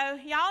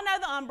 y'all know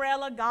the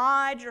umbrella,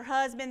 God, your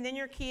husband, then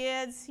your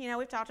kids.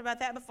 We've talked about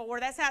that before.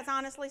 That's how it's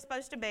honestly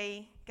supposed to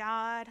be.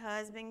 God,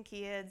 husband,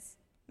 kids.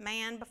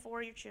 Man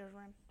before your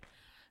children.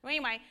 Well,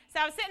 anyway,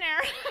 so I was sitting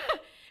there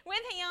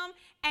with him,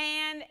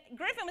 and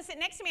Griffin was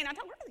sitting next to me, and I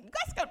told Griffin, you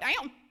guys go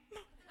down.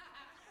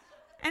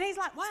 And he's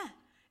like, what?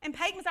 And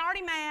Peyton was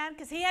already mad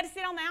because he had to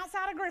sit on the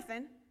outside of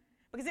Griffin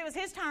because it was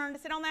his turn to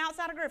sit on the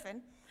outside of Griffin.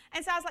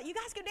 And so I was like, you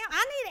guys go down.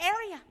 I need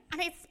area. I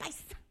need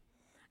space.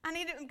 I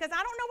need it because I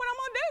don't know what I'm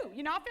going to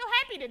do. I feel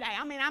happy today.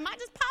 I might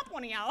just pop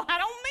one of y'all. I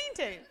don't mean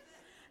to.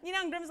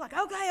 And Griffin's like,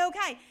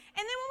 okay.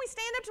 And then when we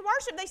stand up to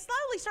worship, they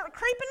slowly start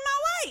creeping my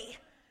way.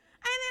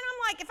 And then I'm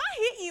like, if I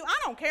hit you, I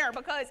don't care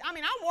because, I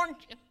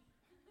warned you.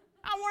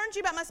 I warned you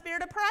about my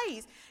spirit of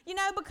praise,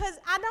 because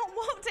I don't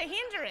want to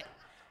hinder it.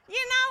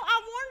 I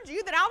warned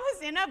you that I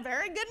was in a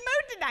very good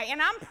mood today,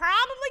 and I'm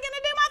probably going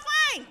to do my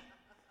thing.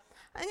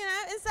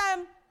 And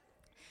so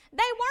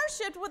they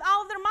worshiped with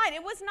all of their might.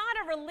 It was not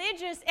a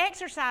religious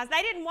exercise.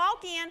 They didn't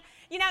walk in,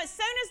 as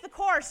soon as the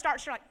chorus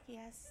starts, you're like,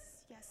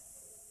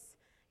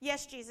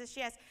 yes, Jesus,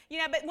 yes.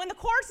 But when the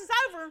chorus is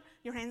over,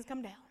 your hands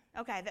come down.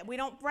 Okay, that we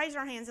don't raise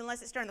our hands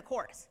unless it's during the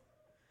chorus.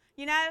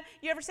 You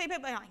ever see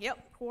people like, yep,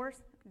 chorus,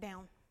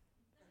 down.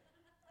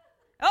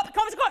 Oh, it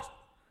comes the chorus.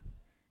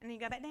 And then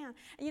you go back down.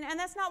 And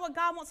that's not what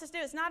God wants us to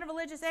do. It's not a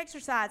religious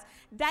exercise.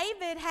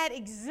 David had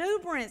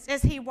exuberance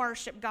as he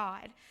worshiped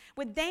God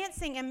with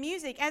dancing and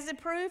music, as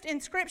approved in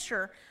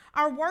Scripture.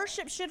 Our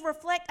worship should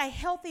reflect a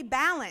healthy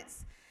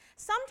balance.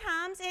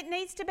 Sometimes it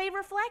needs to be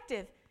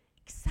reflective,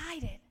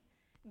 excited,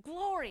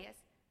 glorious.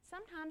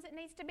 Sometimes it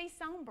needs to be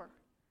somber.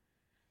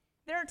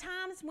 There are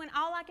times when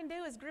all I can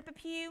do is grip a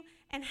pew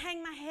and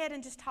hang my head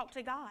and just talk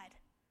to God.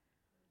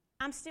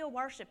 I'm still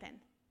worshiping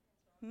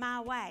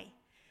my way.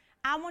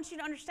 I want you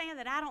to understand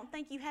that I don't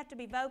think you have to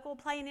be vocal,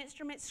 play an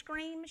instrument,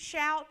 scream,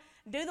 shout,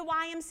 do the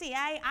YMCA.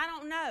 I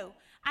don't know.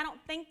 I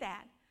don't think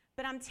that.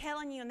 But I'm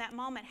telling you in that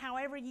moment,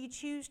 however you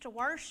choose to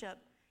worship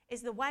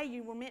is the way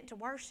you were meant to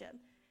worship.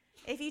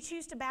 if you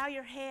choose to bow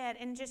your head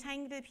and just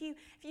hang to the pew,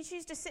 if you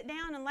choose to sit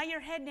down and lay your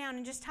head down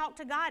and just talk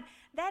to God,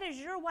 that is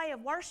your way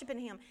of worshiping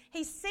Him.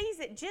 He sees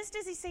it just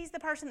as He sees the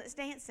person that's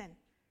dancing.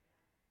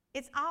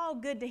 It's all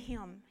good to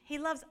Him. He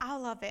loves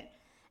all of it.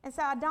 And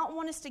so I don't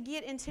want us to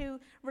get into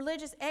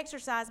religious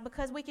exercise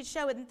because we could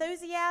show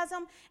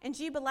enthusiasm and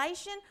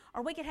jubilation,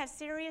 or we could have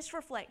serious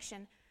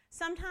reflection.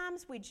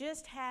 Sometimes we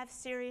just have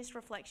serious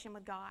reflection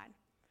with God.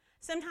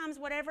 Sometimes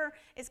whatever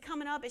is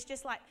coming up, it's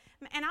just like,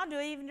 and I'll do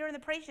it even during the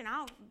preaching.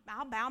 I'll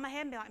bow my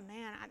head and be like,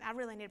 man, I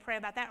really need to pray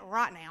about that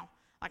right now.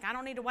 Like, I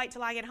don't need to wait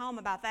till I get home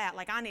about that.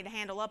 Like, I need to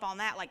handle up on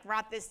that, like,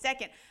 right this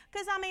second.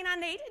 Because, I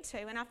needed to,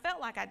 and I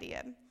felt like I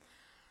did.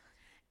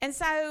 And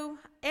so,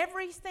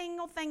 every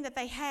single thing that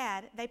they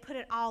had, they put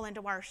it all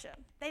into worship.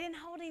 They didn't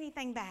hold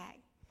anything back.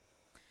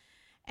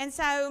 And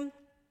so,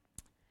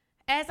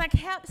 as I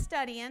kept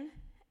studying,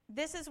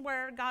 this is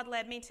where God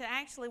led me to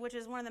actually, which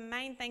is one of the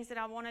main things that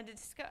I wanted to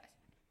discuss.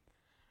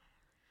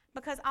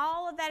 Because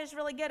all of that is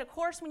really good. Of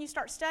course, when you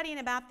start studying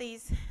about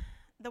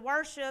the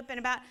worship and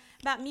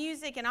about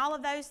music and all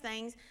of those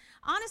things,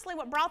 honestly,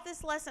 what brought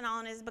this lesson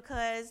on is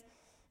because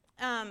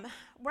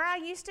where I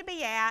used to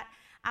be at,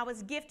 I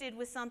was gifted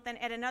with something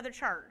at another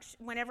church.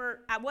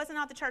 Whenever I wasn't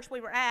at the church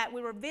we were at,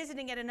 we were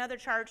visiting at another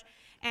church,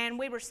 and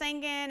we were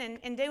singing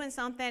and doing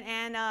something,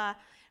 and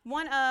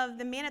one of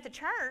the men at the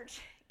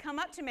church come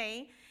up to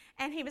me,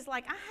 and he was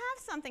like, I have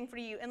something for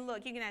you. And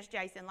look, you can ask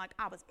Jason, like,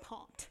 I was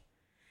pumped.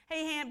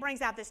 He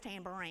brings out this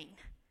tambourine.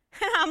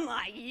 And I'm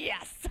like,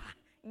 yes,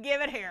 give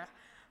it here.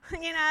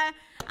 I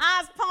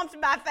was pumped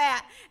about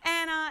that.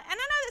 And I know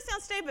that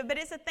sounds stupid, but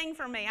it's a thing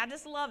for me. I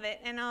just love it.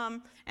 And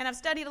I've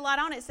studied a lot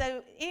on it.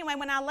 So anyway,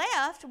 when I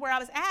left where I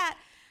was at,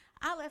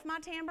 I left my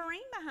tambourine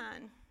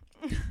behind.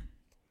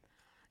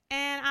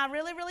 And I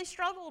really, really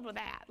struggled with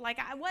that. Like,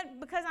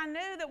 because I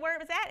knew that where it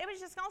was at, it was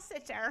just going to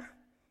sit there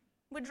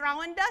with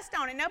drawing dust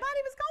on it.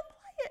 Nobody was going to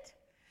play it.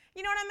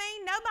 You know what I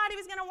mean? Nobody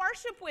was going to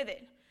worship with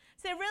it.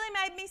 So it really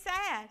made me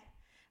sad.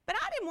 But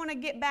I didn't want to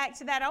get back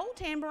to that old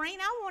tambourine.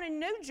 I wanted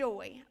new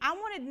joy. I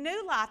wanted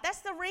new life. That's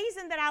the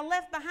reason that I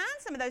left behind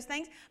some of those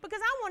things, because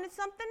I wanted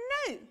something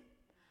new.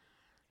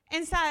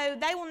 And so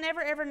they will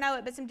never, ever know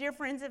it, but some dear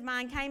friends of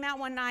mine came out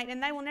one night,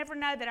 and they will never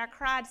know that I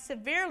cried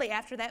severely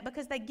after that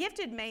because they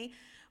gifted me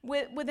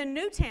with a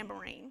new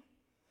tambourine.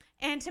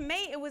 And to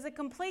me, it was a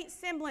complete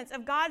semblance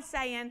of God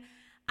saying,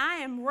 I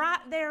am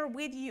right there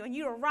with you, and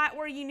you are right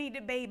where you need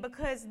to be,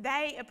 because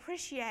they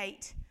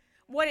appreciate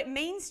what it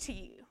means to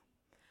you.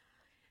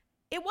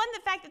 It wasn't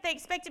the fact that they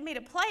expected me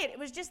to play it. It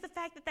was just the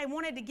fact that they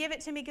wanted to give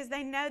it to me because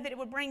they know that it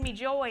would bring me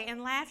joy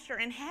and laughter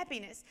and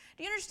happiness.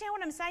 Do you understand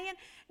what I'm saying?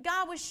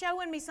 God was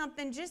showing me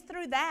something just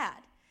through that.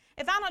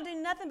 If I don't do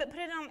nothing but put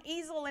it on an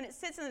easel and it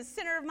sits in the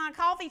center of my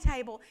coffee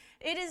table,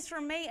 it is for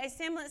me a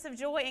semblance of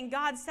joy and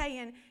God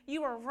saying,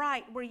 you are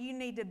right where you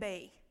need to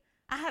be.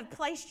 I have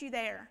placed you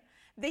there.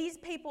 These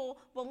people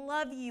will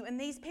love you, and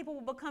these people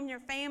will become your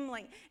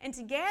family, and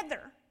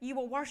together you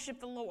will worship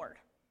the Lord.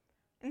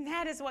 And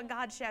that is what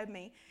God showed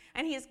me.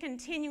 And He is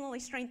continually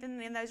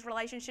strengthening those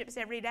relationships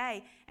every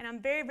day. And I'm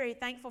very, very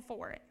thankful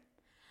for it.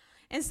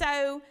 And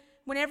so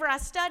whenever I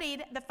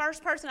studied, the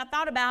first person I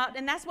thought about,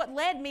 and that's what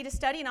led me to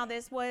studying all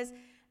this, was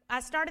I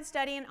started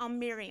studying on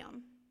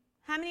Miriam.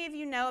 How many of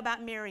you know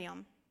about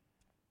Miriam?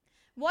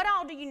 What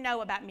all do you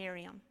know about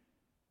Miriam?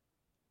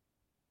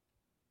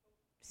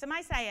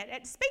 Somebody say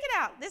it. Speak it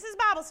out. This is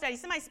Bible study.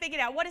 Somebody speak it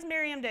out. What does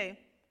Miriam do?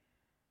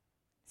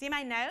 Does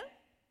anybody know?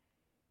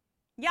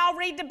 Y'all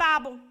read the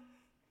Bible.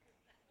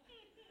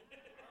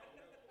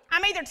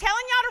 I'm either telling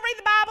y'all to read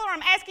the Bible or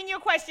I'm asking you a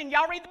question.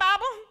 Y'all read the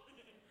Bible?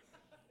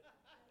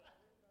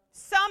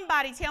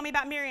 Somebody tell me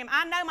about Miriam.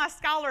 I know my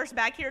scholars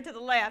back here to the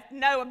left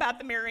know about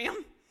the Miriam.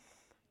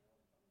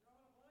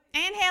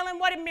 And Helen,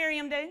 what did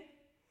Miriam do?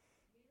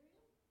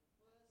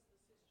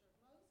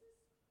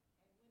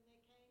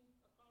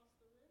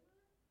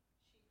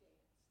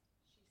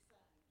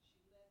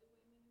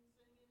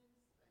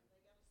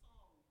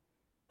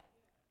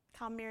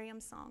 Called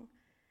Miriam's song.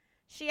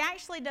 She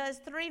actually does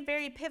 3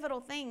 very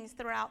pivotal things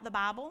throughout the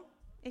Bible,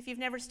 if you've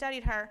never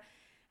studied her.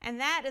 And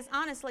that is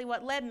honestly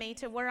what led me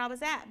to where I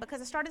was at,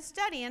 because I started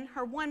studying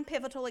her one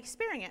pivotal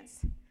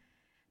experience.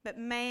 But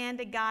man,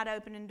 did God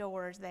open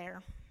doors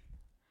there.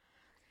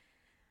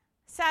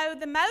 So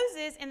the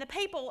Moses and the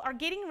people are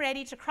getting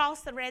ready to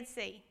cross the Red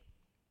Sea.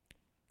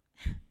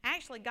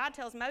 Actually, God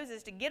tells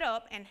Moses to get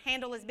up and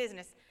handle his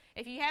business.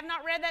 If you have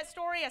not read that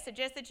story, I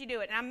suggest that you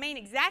do it. And I mean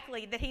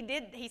exactly that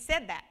he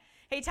said that.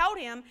 He told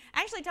him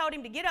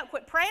to get up,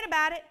 quit praying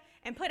about it,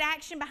 and put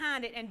action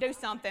behind it and do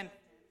something.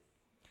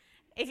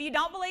 If you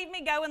don't believe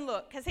me, go and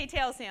look, because he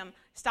tells him,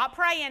 stop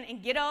praying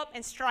and get up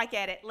and strike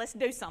at it. Let's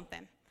do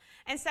something.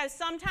 And so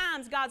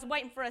sometimes God's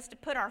waiting for us to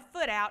put our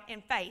foot out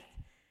in faith.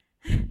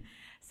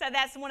 So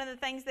that's one of the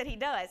things that he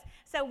does.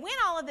 So when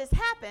all of this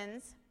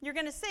happens, you're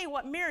going to see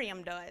what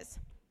Miriam does.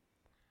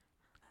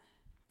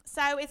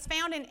 So it's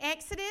found in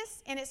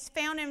Exodus, and it's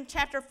found in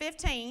chapter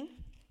 15.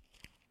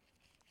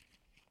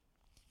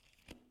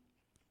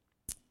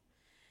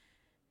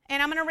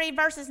 And I'm going to read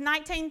verses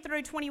 19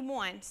 through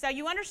 21. So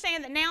you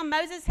understand that now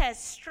Moses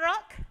has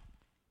struck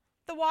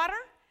the water.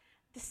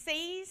 The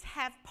seas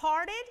have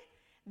parted.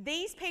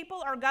 These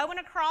people are going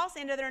across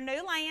into their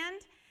new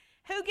land.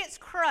 Who gets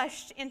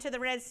crushed into the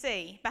Red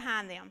Sea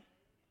behind them?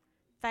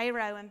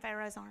 Pharaoh and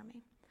Pharaoh's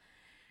army.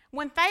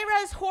 When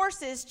Pharaoh's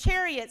horses,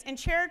 chariots, and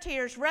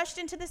charioteers rushed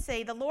into the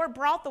sea, the Lord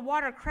brought the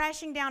water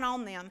crashing down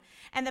on them,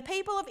 and the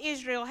people of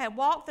Israel had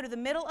walked through the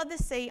middle of the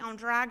sea on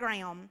dry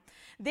ground.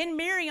 Then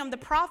Miriam, the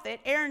prophet,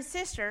 Aaron's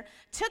sister,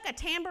 took a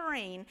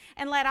tambourine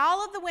and led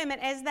all of the women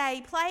as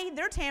they played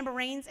their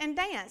tambourines and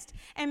danced.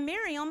 And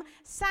Miriam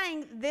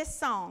sang this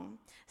song,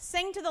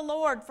 "Sing to the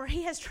Lord, for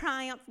he has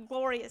triumphed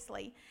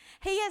gloriously.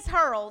 He has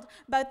hurled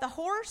both the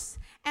horse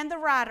and the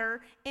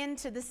rider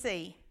into the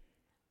sea."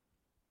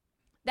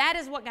 That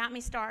is what got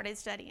me started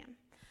studying.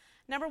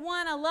 Number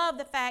one, I love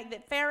the fact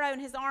that Pharaoh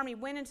and his army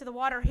went into the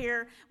water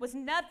here was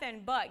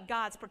nothing but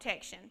God's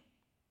protection.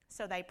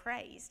 So they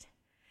praised.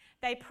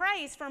 They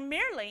praised for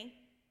merely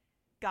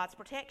God's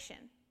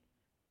protection.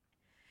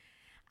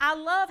 I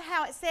love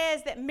how it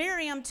says that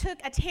Miriam took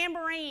a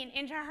tambourine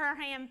into her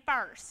hand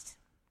first.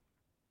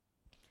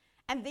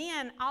 And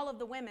then all of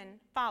the women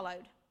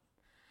followed.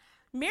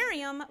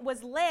 Miriam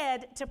was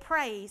led to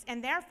praise,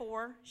 and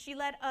therefore she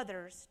led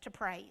others to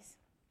praise.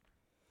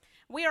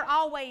 We are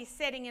always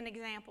setting an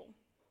example.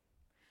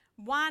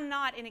 Why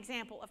not an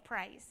example of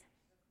praise?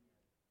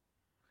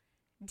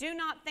 Do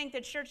not think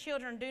that your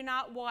children do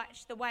not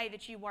watch the way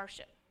that you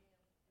worship.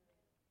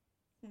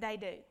 They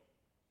do.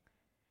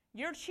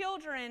 Your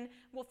children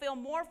will feel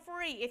more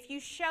free if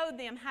you show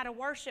them how to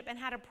worship and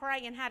how to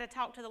pray and how to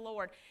talk to the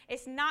Lord.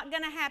 It's not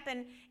going to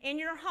happen in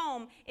your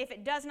home if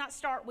it does not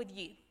start with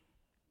you.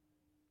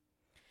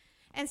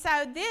 And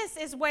so this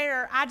is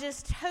where I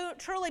just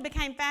truly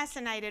became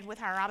fascinated with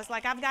her. I was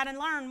like, I've got to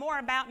learn more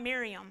about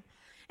Miriam.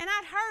 And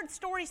I'd heard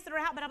stories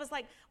throughout, but I was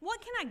like, what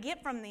can I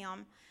get from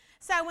them?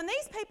 So when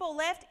these people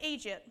left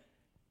Egypt,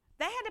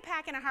 they had to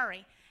pack in a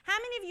hurry. How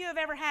many of you have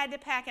ever had to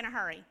pack in a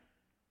hurry?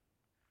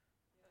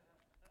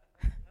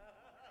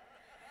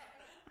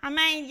 I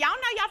mean, y'all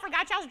know y'all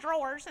forgot y'all's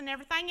drawers and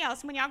everything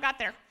else when y'all got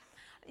there.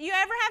 You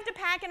ever have to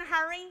pack in a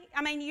hurry?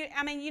 I mean,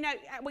 you know,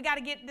 we got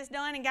to get this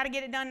done and got to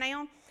get it done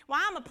now. Well,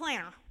 I'm a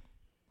planner.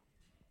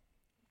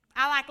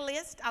 I like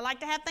lists. I like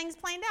to have things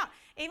planned out.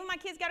 Even my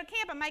kids go to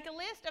camp, I make a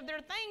list of their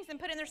things and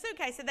put it in their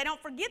suitcase so they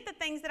don't forget the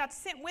things that I've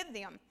sent with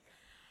them.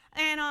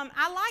 And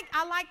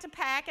I like to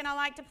pack and I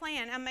like to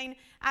plan. I mean,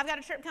 I've got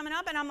a trip coming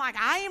up and I'm like,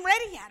 I ain't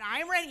ready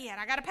yet.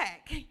 I got to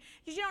pack.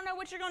 Because you don't know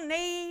what you're going to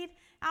need.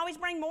 I always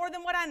bring more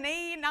than what I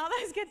need and all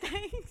those good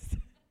things.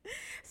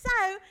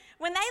 So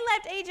when they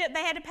left Egypt,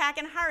 they had to pack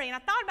in a hurry. And I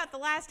thought about the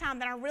last time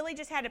that I really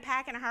just had to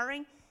pack in a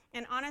hurry.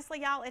 And honestly,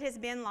 y'all, it has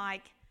been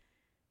like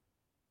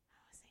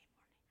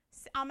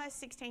almost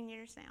 16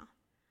 years now.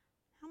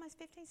 Almost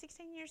 15,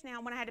 16 years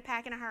now when I had to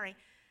pack in a hurry.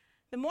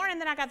 The morning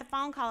that I got the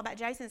phone call about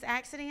Jason's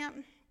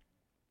accident,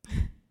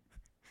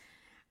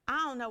 I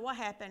don't know what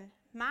happened.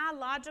 My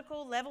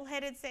logical,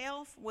 level-headed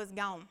self was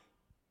gone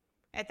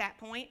at that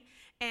point.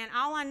 And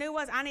all I knew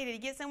was I needed to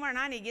get somewhere and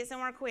I needed to get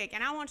somewhere quick.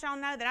 And I want y'all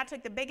to know that I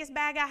took the biggest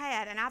bag I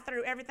had and I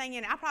threw everything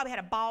in it. I probably had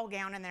a ball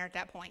gown in there at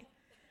that point.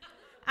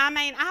 I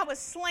mean, I was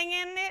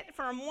slinging it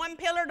from one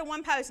pillar to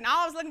one post, and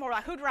all I was looking for was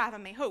like, who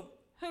driving me? Who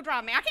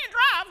driving me? I can't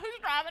drive.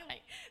 Who's driving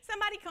me?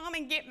 Somebody come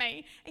and get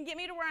me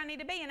to where I need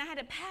to be. And I had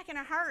to pack in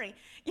a hurry.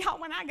 Y'all,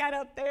 when I got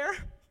up there,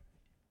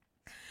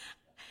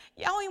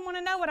 y'all even want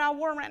to know what I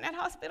wore around that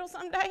hospital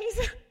some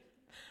days?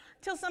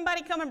 Till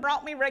somebody come and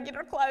brought me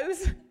regular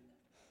clothes.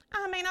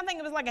 I mean, I think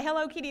it was like a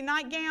Hello Kitty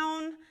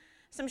nightgown,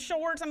 some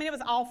shorts. I mean, it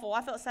was awful.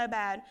 I felt so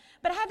bad.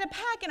 But I had to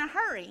pack in a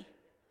hurry.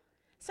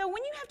 So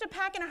when you have to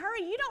pack in a hurry,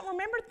 you don't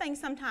remember things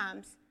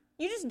sometimes.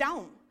 You just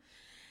don't.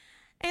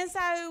 And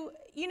so,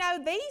 you know,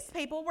 these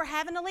people were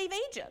having to leave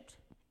Egypt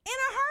in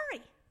a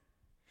hurry.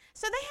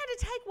 So they had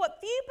to take what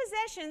few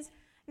possessions.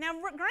 Now,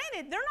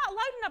 granted, they're not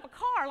loading up a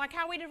car like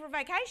how we do for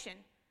vacation.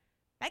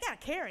 They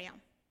got to carry them.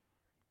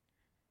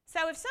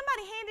 So if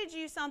somebody handed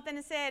you something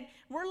and said,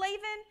 we're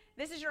leaving,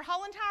 this is your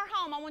whole entire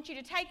home, I want you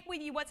to take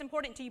with you what's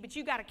important to you, but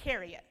you got to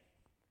carry it.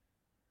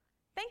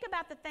 Think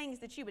about the things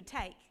that you would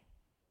take.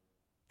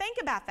 Think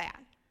about that.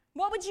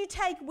 What would you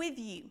take with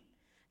you?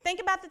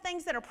 Think about the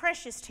things that are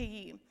precious to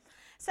you.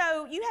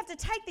 So you have to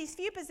take these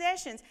few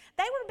possessions.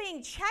 They were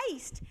being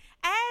chased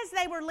as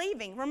they were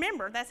leaving.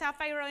 Remember, that's how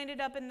Pharaoh ended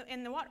up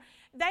in the water.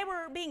 They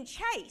were being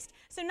chased.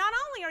 So not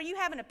only are you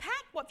having to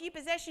pack what few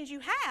possessions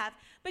you have,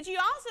 but you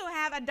also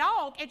have a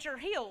dog at your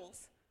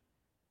heels.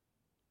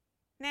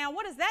 Now,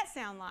 what does that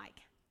sound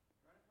like?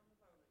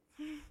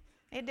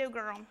 It do,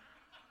 girl.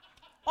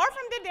 Or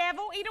from the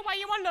devil, either way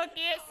you want to look at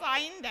it,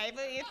 Satan, devil,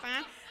 it's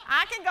fine.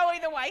 I can go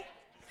either way.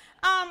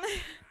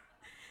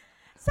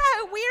 So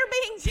we're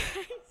being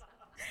chased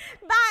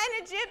by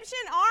an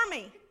Egyptian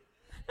army.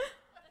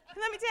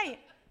 Let me tell you.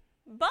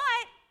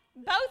 But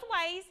both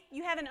ways,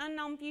 you have an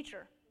unknown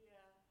future.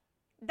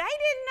 They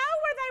didn't know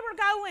where they were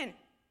going.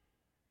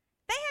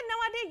 They had no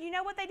idea. You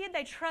know what they did?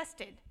 They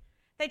trusted.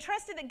 They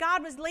trusted that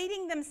God was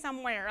leading them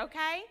somewhere,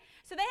 okay?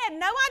 So they had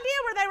no idea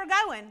where they were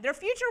going. Their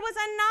future was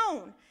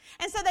unknown.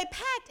 And so they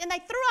packed and they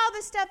threw all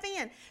this stuff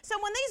in.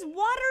 So when these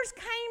waters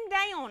came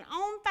down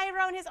on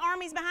Pharaoh and his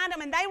armies behind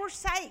them and they were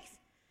safe,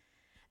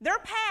 their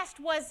past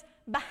was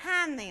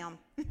behind them.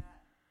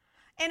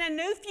 And a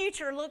new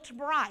future looked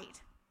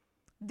bright.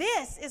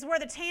 This is where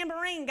the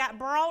tambourine got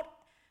brought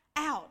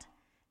out.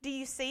 Do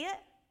you see it?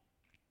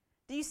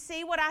 Do you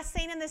see what I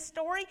seen in this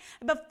story?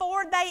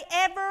 Before they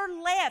ever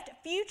left,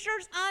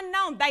 futures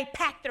unknown, they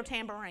packed their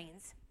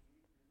tambourines.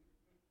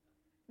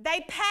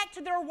 They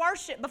packed their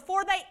worship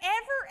before they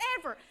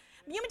ever.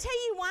 You want me to tell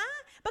you why?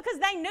 Because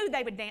they knew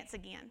they would dance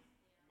again.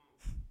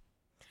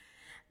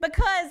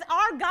 Because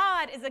our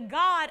God is a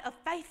God of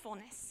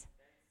faithfulness.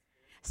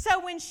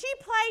 So when she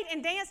played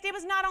and danced, it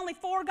was not only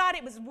for God,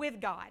 it was with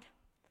God.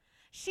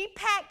 She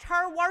packed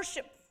her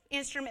worship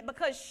instrument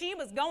because she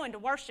was going to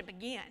worship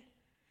again.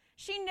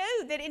 She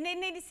knew that it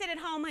didn't need to sit at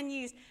home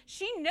unused.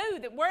 She knew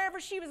that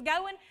wherever she was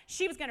going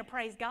to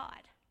praise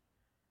God.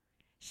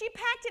 She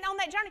packed it on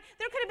that journey.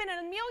 There could have been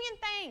a million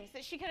things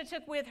that she could have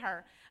took with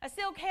her. A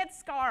silk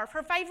headscarf,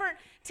 her favorite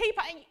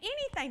teapot,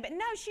 anything. But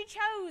no, she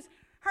chose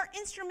her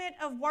instrument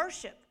of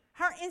worship,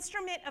 her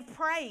instrument of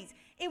praise.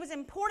 It was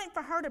important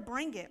for her to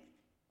bring it.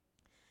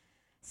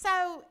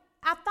 So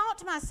I thought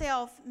to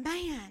myself,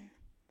 man,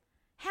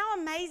 how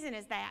amazing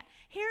is that?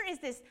 Here is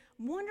this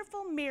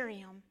wonderful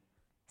Miriam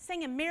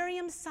singing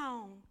Miriam's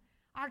song,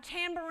 our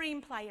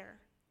tambourine player.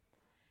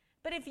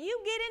 But if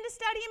you get into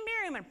studying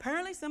Miriam, and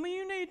apparently some of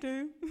you need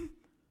to,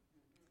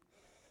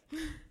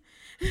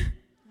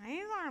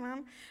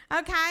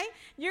 okay,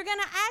 you're going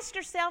to ask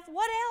yourself,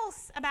 what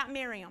else about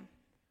Miriam?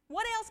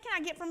 What else can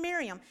I get from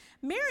Miriam?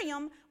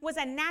 Miriam was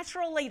a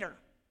natural leader.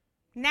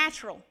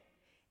 Natural.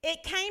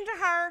 It came to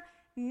her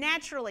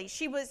naturally.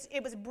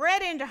 It was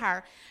bred into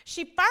her.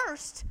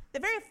 The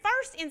very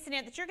first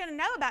incident that you're going to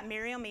know about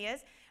Miriam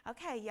is,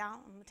 okay,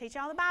 y'all, I'm going to teach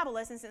y'all the Bible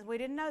lesson since we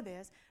didn't know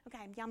this.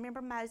 Okay, y'all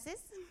remember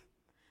Moses?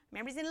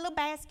 Remember he's in a little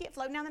basket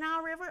floating down the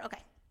Nile River?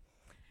 Okay.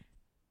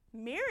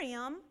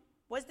 Miriam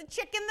was the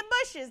chick in the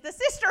bushes, the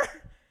sister.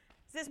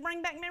 Does this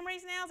bring back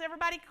memories now? Is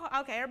everybody,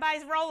 okay,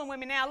 everybody's rolling with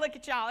me now. Look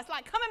at y'all. It's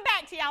like coming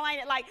back to y'all,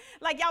 ain't it? Like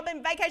y'all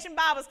been vacation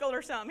Bible school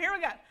or something. Here we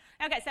go.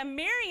 Okay, so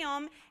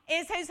Miriam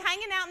is who's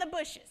hanging out in the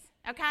bushes,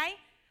 okay?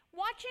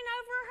 Watching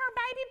over her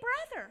baby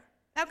brother,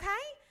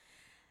 okay?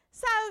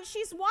 So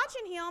she's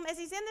watching him as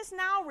he's in this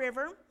Nile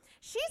River.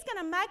 She's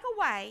going to make a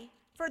way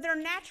for their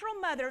natural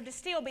mother to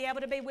still be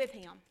able to be with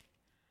him.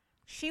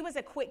 She was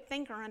a quick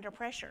thinker under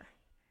pressure.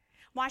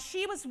 While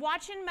she was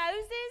watching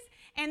Moses,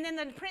 and then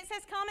the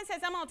princess comes and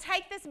says, I'm going to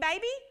take this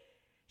baby,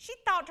 she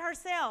thought to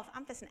herself,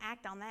 I'm just going to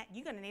act on that.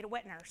 You're going to need a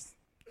wet nurse.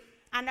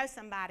 I know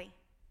somebody.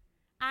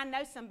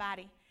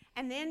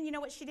 And then you know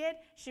what she did?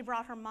 She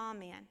brought her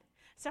mom in.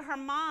 So her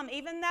mom,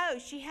 even though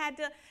she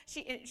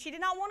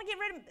did not want to get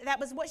rid of, that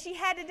was what she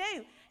had to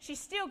do, she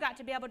still got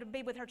to be able to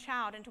be with her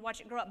child and to watch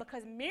it grow up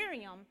because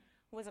Miriam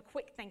was a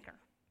quick thinker.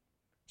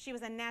 She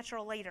was a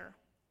natural leader.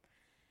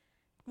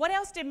 What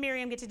else did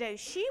Miriam get to do?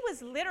 She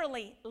was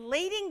literally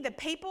leading the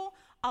people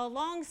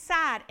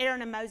alongside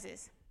Aaron and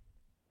Moses.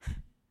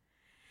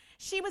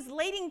 She was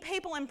leading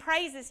people in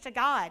praises to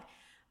God.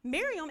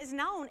 Miriam is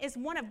known as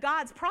one of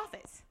God's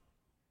prophets.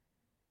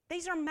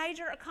 These are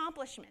major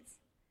accomplishments.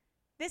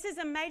 This is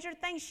a major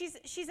thing.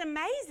 She's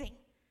amazing.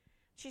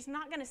 She's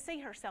not going to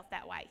see herself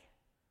that way.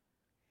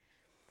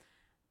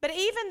 But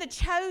even the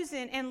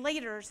chosen and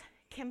leaders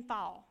can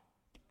fall.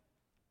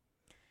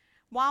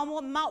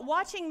 While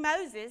watching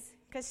Moses,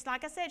 because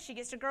like I said, she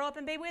gets to grow up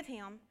and be with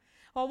him,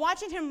 while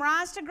watching him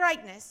rise to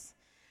greatness,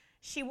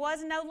 she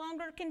was no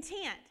longer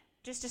content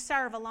just to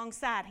serve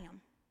alongside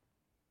him.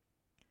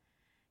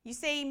 You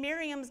see,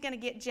 Miriam's going to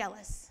get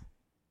jealous.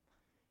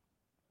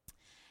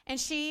 And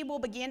she will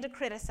begin to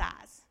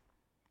criticize.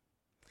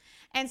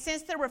 And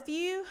since there were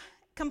few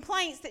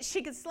complaints that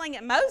she could sling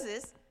at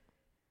Moses,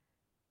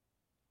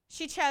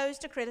 she chose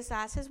to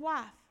criticize his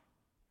wife.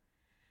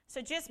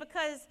 So just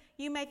because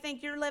you may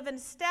think you're living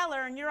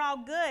stellar and you're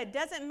all good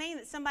doesn't mean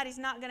that somebody's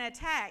not going to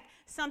attack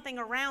something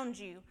around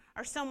you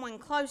or someone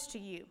close to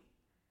you.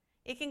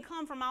 It can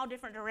come from all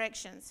different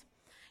directions.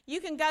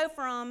 You can go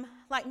from,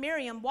 like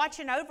Miriam,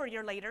 watching over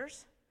your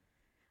leaders,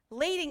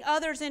 leading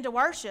others into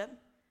worship,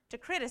 to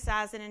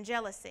criticizing and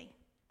jealousy.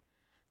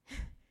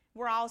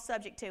 We're all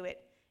subject to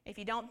it. If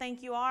you don't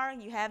think you are,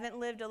 you haven't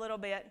lived a little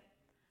bit.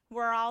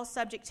 We're all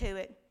subject to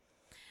it.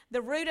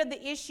 The root of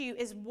the issue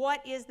is,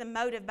 what is the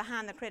motive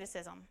behind the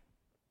criticism?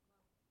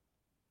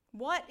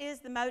 What is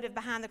the motive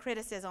behind the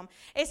criticism?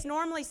 It's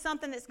normally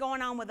something that's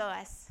going on with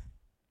us.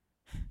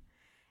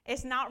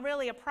 It's not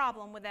really a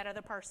problem with that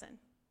other person.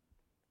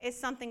 It's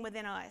something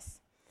within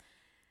us.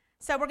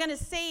 So we're going to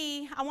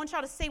see, I want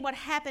y'all to see what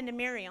happened to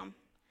Miriam.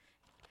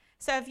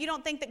 So if you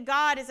don't think that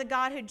God is a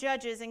God who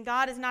judges and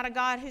God is not a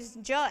God who's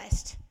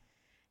just,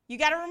 you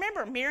got to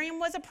remember, Miriam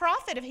was a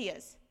prophet of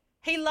his.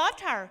 He loved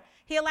her.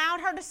 He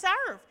allowed her to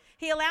serve.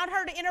 He allowed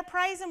her to enter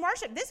praise and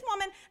worship. This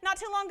woman, not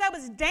too long ago,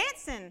 was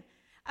dancing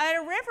at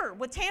a river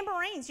with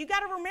tambourines. You got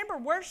to remember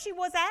where she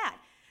was at.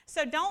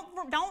 So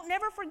don't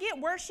never forget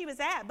where she was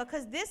at,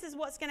 because this is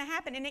what's going to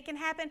happen, and it can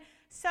happen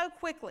so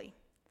quickly.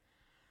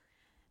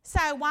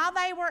 So while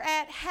they were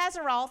at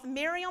Hazeroth,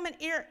 Miriam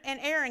and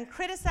Aaron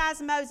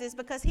criticized Moses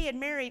because he had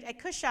married a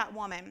Cushite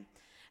woman.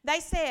 They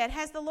said,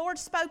 "Has the Lord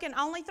spoken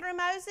only through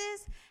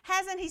Moses?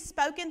 Hasn't he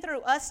spoken through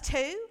us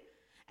too?"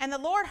 And the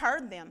Lord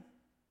heard them.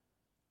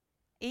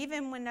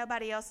 Even when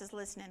nobody else is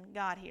listening,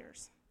 God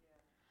hears.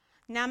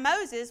 Now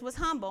Moses was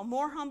humble,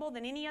 more humble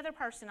than any other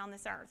person on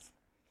this earth.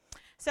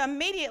 So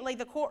immediately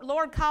the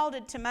Lord called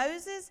it to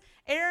Moses,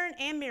 Aaron,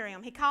 and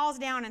Miriam. He calls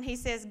down and he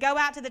says, "Go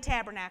out to the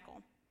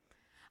tabernacle.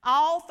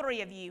 All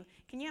three of you."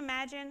 Can you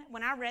imagine?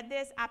 When I read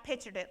this, I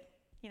pictured it,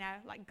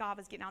 like God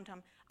was getting on to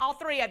them. All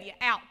three of you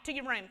out to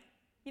your room.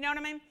 You know what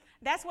I mean?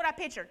 That's what I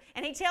pictured.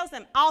 And he tells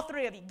them, all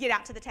three of you, get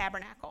out to the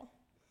tabernacle.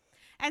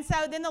 And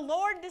so then the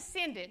Lord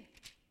descended.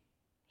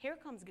 Here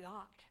comes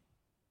God.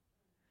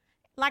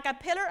 Like a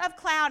pillar of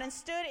cloud, and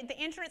stood at the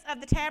entrance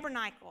of the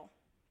tabernacle.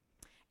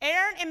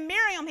 Aaron and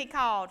Miriam he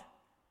called.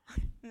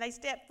 And they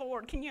stepped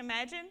forward. Can you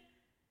imagine?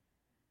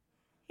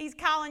 He's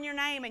calling your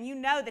name and you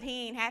know that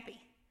he ain't happy.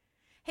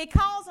 He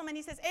calls them and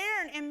he says,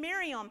 Aaron and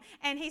Miriam.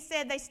 And he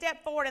said, they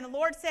stepped forward, and the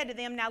Lord said to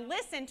them, "Now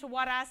listen to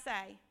what I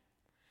say.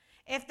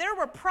 If there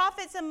were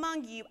prophets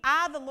among you,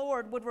 I, the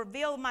Lord, would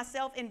reveal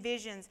myself in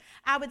visions.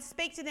 I would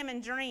speak to them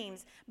in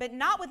dreams, but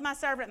not with my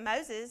servant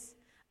Moses.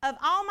 Of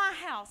all my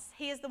house,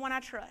 he is the one I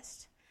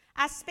trust.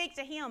 I speak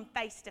to him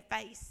face to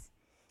face,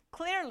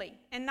 clearly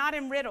and not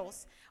in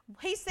riddles.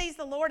 He sees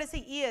the Lord as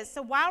he is.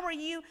 So why were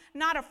you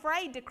not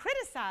afraid to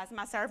criticize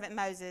my servant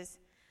Moses?"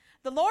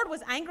 The Lord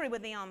was angry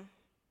with them,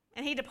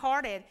 and he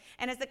departed.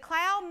 And as the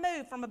cloud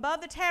moved from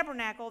above the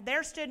tabernacle,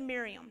 there stood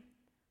Miriam,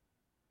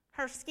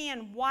 her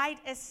skin white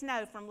as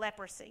snow from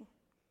leprosy.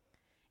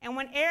 And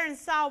when Aaron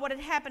saw what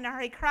had happened to her,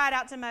 he cried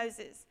out to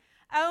Moses,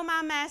 "Oh,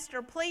 my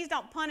master, please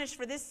don't punish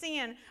for this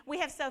sin we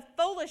have so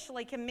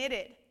foolishly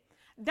committed.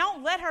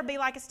 Don't let her be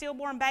like a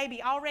stillborn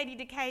baby, already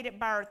decayed at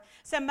birth."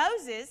 So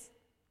Moses,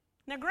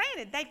 now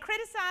granted, they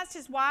criticized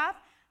his wife.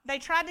 They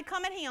tried to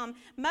come at him.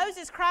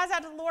 Moses cries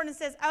out to the Lord and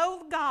says,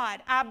 "Oh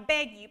God, I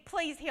beg you,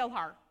 please heal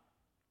her."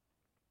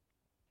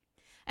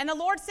 And the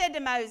Lord said to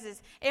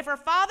Moses, "If her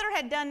father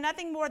had done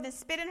nothing more than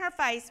spit in her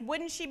face,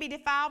 wouldn't she be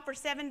defiled for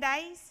 7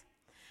 days?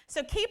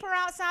 So keep her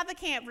outside the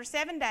camp for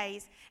 7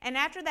 days, and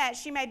after that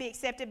she may be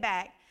accepted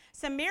back."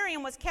 So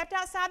Miriam was kept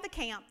outside the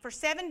camp for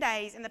 7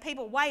 days, and the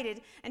people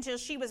waited until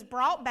she was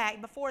brought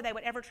back before they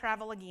would ever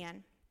travel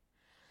again.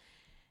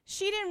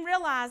 She didn't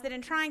realize that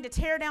in trying to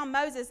tear down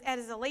Moses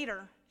as a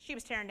leader, she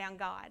was tearing down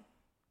God.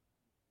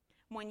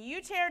 When you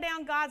tear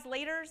down God's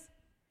leaders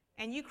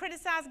and you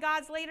criticize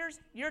God's leaders,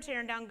 you're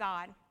tearing down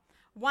God.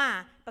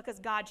 Why? Because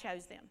God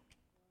chose them.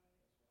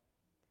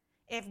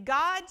 If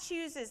God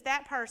chooses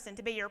that person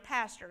to be your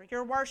pastor,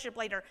 your worship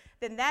leader,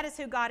 then that is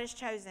who God has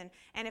chosen.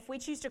 And if we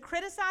choose to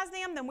criticize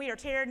them, then we are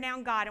tearing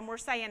down God, and we're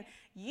saying,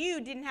 you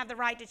didn't have the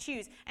right to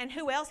choose. And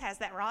who else has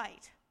that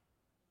right?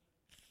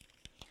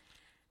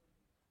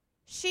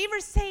 She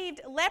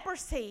received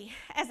leprosy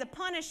as a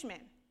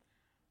punishment.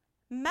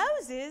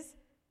 Moses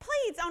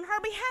pleads on her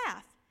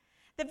behalf.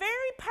 The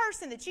very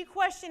person that you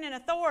question in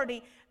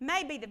authority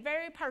may be the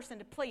very person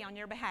to plea on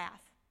your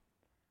behalf.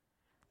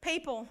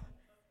 People,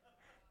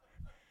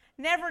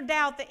 never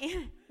doubt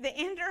the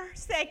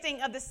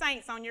intersecting of the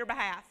saints on your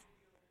behalf.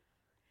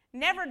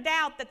 Never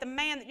doubt that the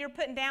man that you're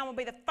putting down will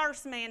be the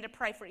first man to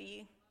pray for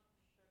you.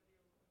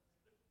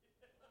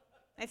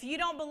 If you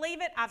don't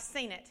believe it, I've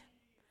seen it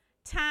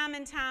time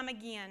and time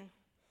again.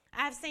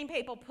 I've seen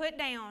people put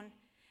down,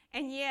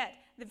 and yet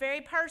the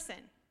very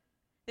person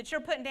that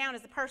you're putting down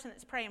is the person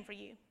that's praying for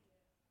you.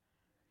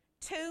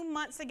 2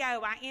 months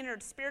ago, I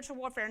entered spiritual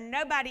warfare.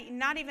 Nobody,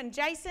 not even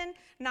Jason,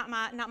 not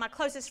my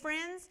closest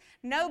friends,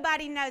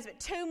 nobody knows, but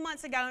 2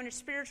 months ago I entered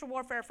spiritual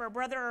warfare for a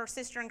brother or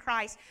sister in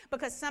Christ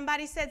because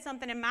somebody said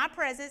something in my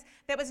presence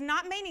that was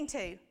not meaning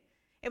to.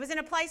 It was in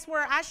a place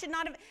where I should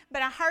not have,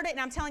 but I heard it, and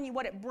I'm telling you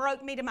what, it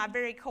broke me to my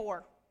very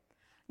core.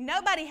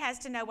 Nobody has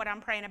to know what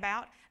I'm praying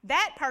about.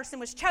 That person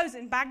was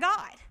chosen by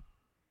God.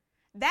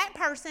 That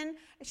person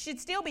should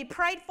still be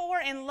prayed for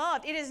and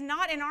loved. It is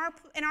not in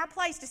our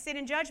place to sit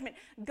in judgment.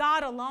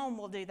 God alone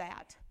will do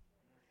that.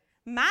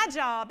 My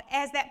job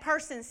as that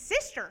person's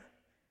sister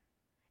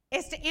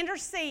is to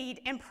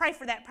intercede and pray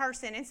for that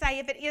person and say,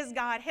 if it is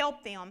God,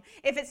 help them.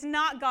 If it's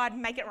not God,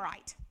 make it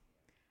right.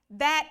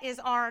 That is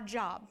our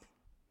job.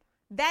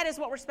 That is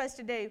what we're supposed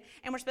to do,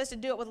 and we're supposed to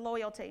do it with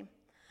loyalty.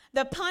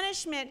 The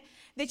punishment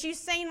that you've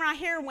seen right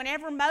here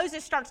whenever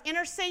Moses starts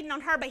interceding on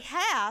her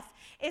behalf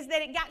is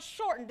that it got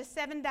shortened to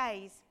 7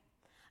 days.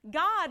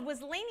 God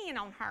was lenient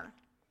on her.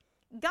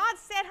 God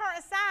set her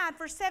aside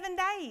for 7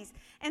 days,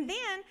 and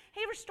then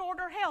he restored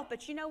her health.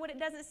 But you know what it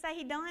doesn't say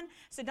he done?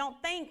 So don't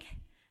think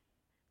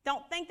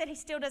that he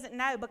still doesn't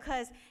know,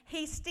 because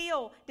he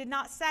still did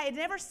not say, it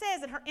never says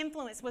that her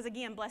influence was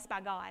again blessed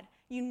by God.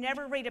 You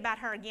never read about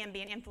her again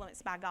being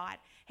influenced by God.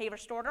 He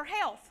restored her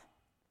health,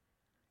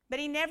 but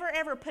he never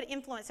ever put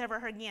influence over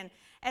her again.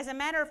 As a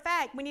matter of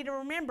fact, we need to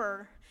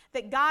remember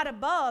that God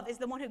above is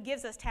the one who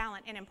gives us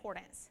talent and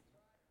importance.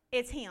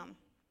 It's Him.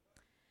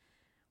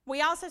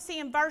 We also see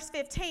in verse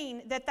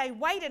 15 that they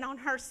waited on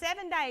her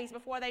 7 days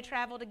before they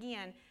traveled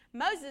again.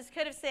 Moses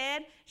could have said,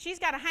 she's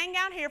got to hang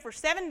out here for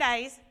 7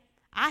 days.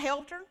 I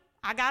helped her.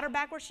 I got her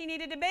back where she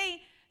needed to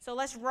be. So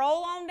let's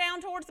roll on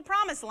down towards the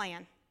promised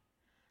land.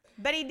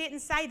 But he didn't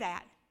say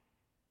that.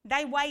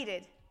 They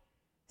waited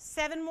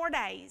 7 more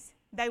days.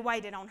 They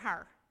waited on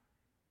her.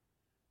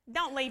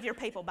 Don't leave your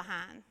people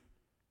behind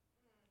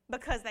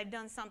because they've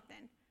done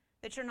something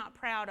that you're not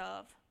proud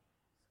of.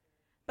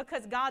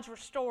 Because God's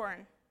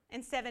restoring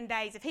in 7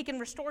 days. If He can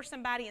restore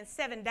somebody in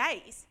 7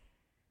 days,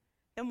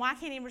 then why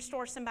can't He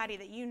restore somebody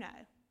that you know?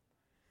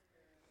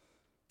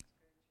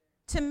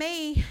 To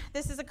me,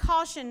 this is a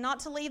caution not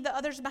to leave the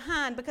others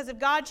behind, because if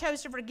God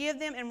chose to forgive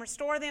them and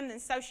restore them, then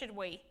so should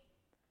we.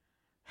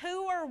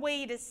 Who are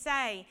we to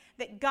say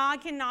that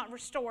God cannot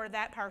restore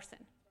that person?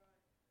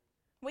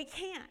 We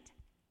can't.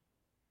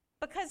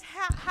 Because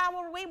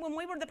how were we when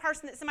we were the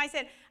person that somebody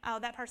said, oh,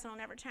 that person will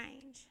never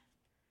change.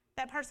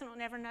 That person will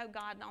never know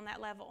God on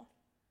that level.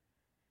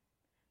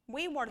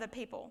 We were the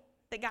people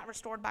that got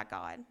restored by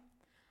God.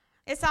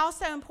 It's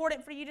also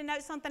important for you to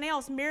note something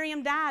else.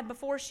 Miriam died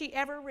before she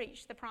ever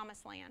reached the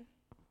promised land.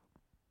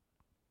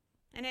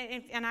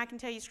 And I can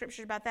tell you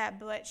scriptures about that,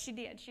 but she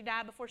did. She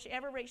died before she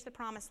ever reached the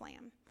promised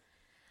land.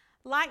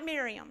 Like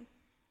Miriam,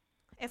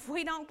 if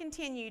we don't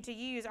continue to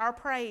use our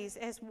praise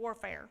as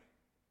warfare,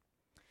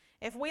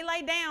 if we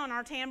lay down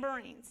our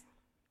tambourines,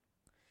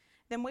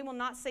 then we will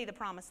not see the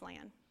promised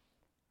land.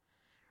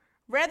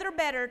 Rather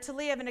better to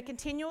live in a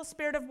continual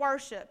spirit of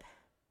worship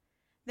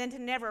than to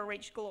never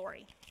reach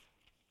glory.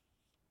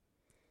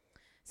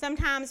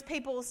 Sometimes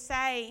people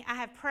say, I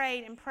have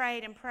prayed and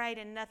prayed and prayed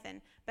and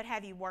nothing, but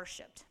have you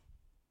worshiped?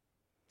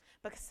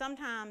 Because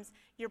sometimes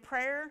your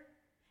prayer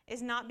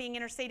is not being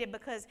interceded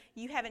because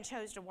you haven't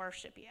chose to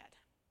worship yet.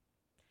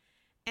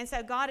 And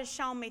so God has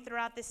shown me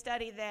throughout this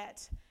study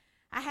that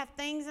I have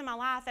things in my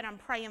life that I'm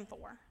praying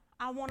for.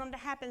 I want them to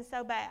happen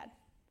so bad.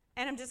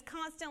 And I'm just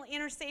constantly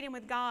interceding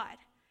with God.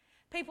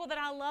 People that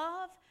I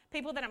love,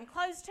 people that I'm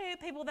close to,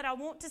 people that I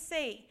want to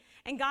see.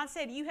 And God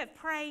said, you have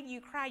prayed,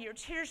 you cry your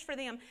tears for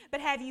them,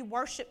 but have you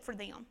worshiped for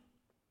them?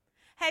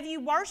 Have you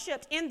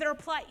worshiped in their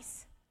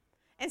place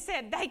and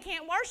said, they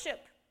can't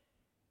worship,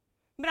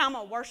 but I'm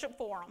going to worship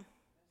for them.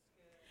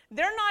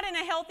 They're not in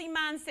a healthy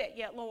mindset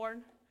yet, Lord,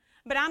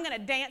 but I'm going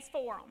to dance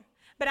for them.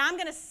 But I'm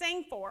going to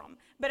sing for them.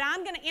 But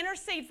I'm going to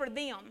intercede for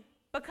them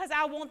because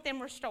I want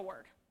them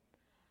restored.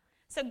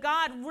 So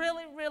God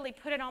really, really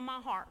put it on my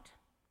heart.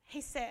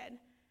 He said,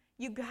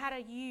 you got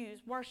to use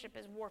worship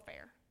as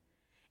warfare.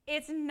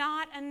 It's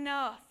not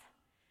enough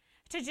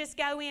to just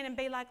go in and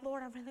be like,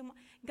 Lord, I really want.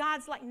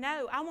 God's like,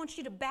 no, I want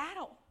you to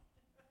battle.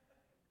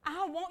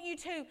 I want you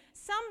to.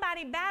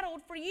 Somebody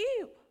battled for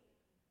you.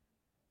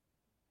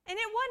 And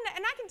it wasn't,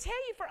 and I can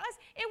tell you for us,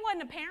 it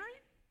wasn't a parent.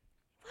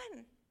 It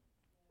wasn't.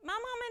 My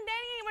mom and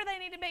daddy ain't where they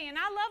need to be, and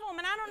I love them,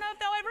 and I don't know if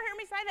they'll ever hear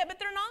me say that, but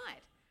they're not.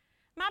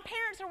 My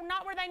parents are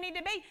not where they need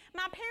to be.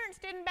 My parents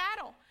didn't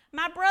battle.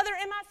 My brother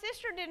and my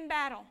sister didn't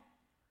battle.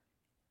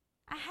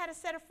 I had a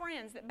set of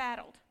friends that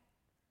battled.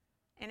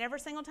 And every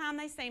single time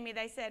they see me,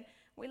 they said,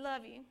 we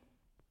love you.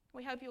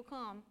 We hope you'll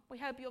come. We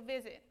hope you'll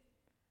visit.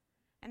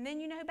 And then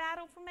you know who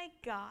battled for me?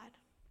 God.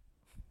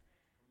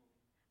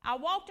 I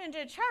walked into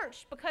a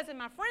church because of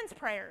my friends'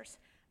 prayers,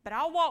 but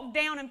I walked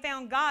down and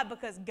found God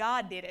because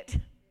God did it.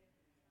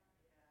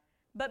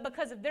 But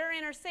because of their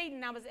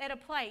interceding, I was at a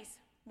place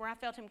where I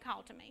felt Him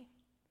call to me.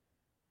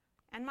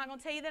 And I'm not going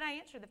to tell you that I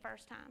answered the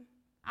first time.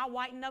 I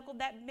white-knuckled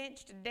that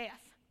bench to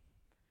death.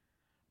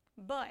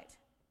 But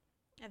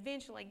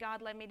eventually,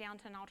 God led me down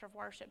to an altar of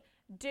worship.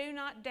 Do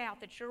not doubt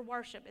that your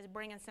worship is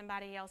bringing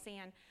somebody else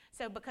in.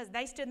 So because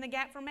they stood in the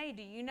gap for me,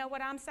 do you know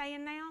what I'm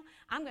saying now?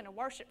 I'm going to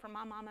worship for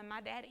my mom and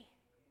my daddy.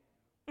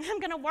 I'm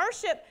going to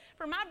worship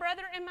for my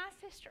brother and my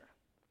sister.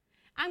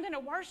 I'm going to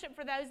worship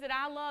for those that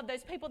I love,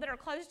 those people that are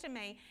close to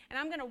me, and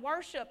I'm going to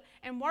worship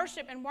and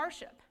worship and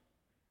worship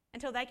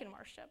until they can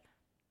worship.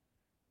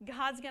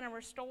 God's going to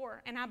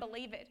restore, and I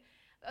believe it.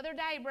 The other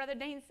day, Brother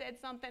Dean said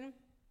something.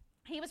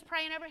 He was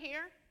praying over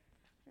here,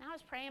 and I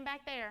was praying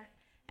back there.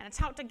 And I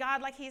talked to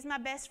God like He's my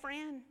best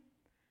friend.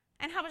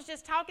 And I was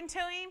just talking to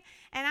Him,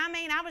 and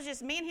me and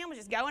Him was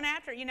just going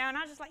after it, and I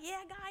was just like, yeah,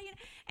 God,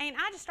 and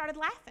I just started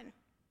laughing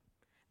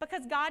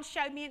because God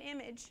showed me an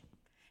image.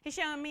 He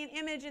showed me an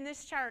image in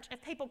this church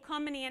of people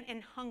coming in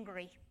and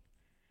hungry.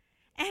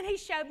 And He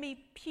showed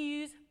me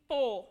pews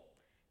full.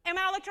 And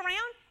when I looked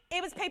around,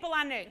 it was people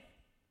I knew.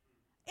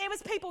 It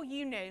was people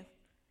you knew.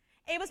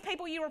 It was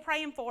people you were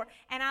praying for.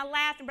 And I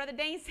laughed, and Brother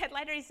Dean said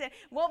later, he said,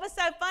 what was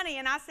so funny?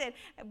 And I said,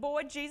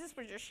 boy, Jesus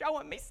was just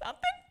showing me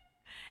something.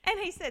 And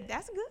he said,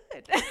 that's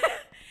good.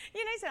 He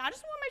said, I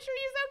just want to make sure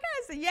you're okay.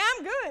 I said, yeah,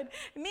 I'm good.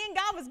 And me and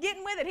God was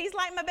getting with it. He's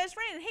like my best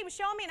friend. And He was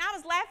showing me, and I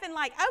was laughing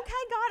like,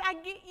 okay, God, I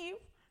get you.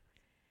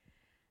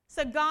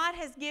 So God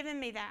has given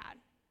me that,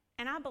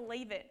 and I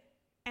believe it,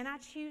 and I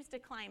choose to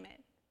claim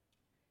it.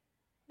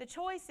 The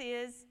choice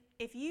is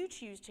if you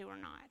choose to or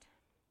not.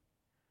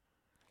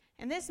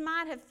 And this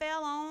might have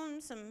fell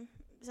on some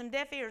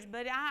deaf ears,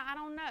 but I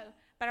don't know.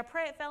 But I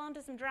pray it fell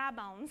into some dry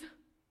bones.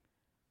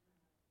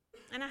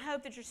 And I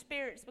hope that your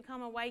spirits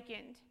become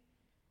awakened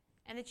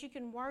and that you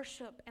can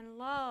worship and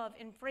love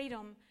in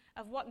freedom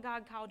of what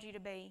God called you to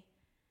be.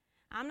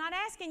 I'm not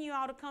asking you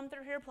all to come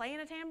through here playing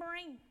a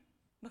tambourine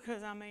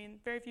because,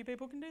 very few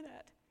people can do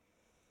that.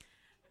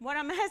 What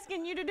I'm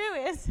asking you to do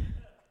is,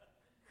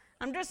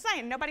 I'm just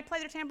saying, nobody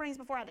played their tambourines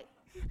before I did.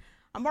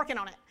 I'm working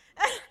on it.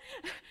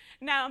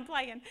 No, I'm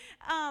playing.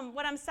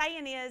 What I'm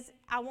saying is,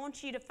 I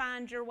want you to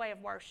find your way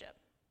of worship.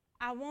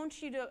 I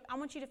want you to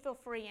feel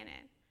free in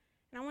it.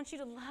 And I want you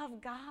to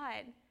love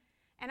God.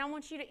 And I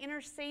want you to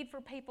intercede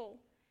for people.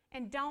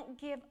 And don't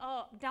give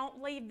up.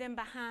 Don't leave them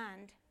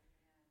behind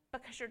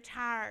because you're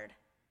tired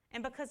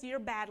and because you're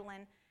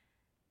battling.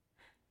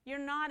 You're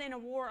not in a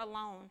war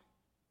alone.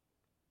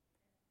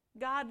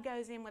 God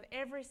goes in with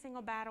every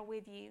single battle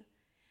with you.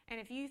 And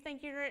if you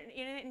think you're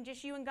in it and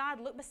just you and God,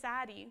 look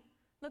beside you.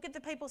 Look at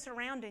the people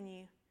surrounding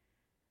you.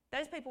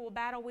 Those people will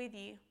battle with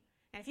you.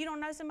 And if you don't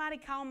know somebody,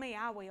 call me.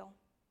 I will.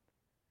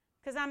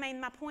 Because,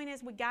 my point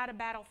is we got to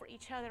battle for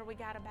each other. We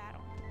got to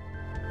battle.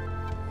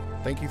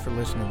 Thank you for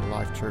listening to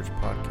Life Church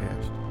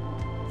Podcast.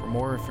 For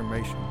more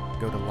information,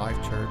 go to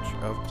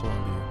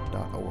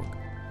lifechurchofcolumbia.org.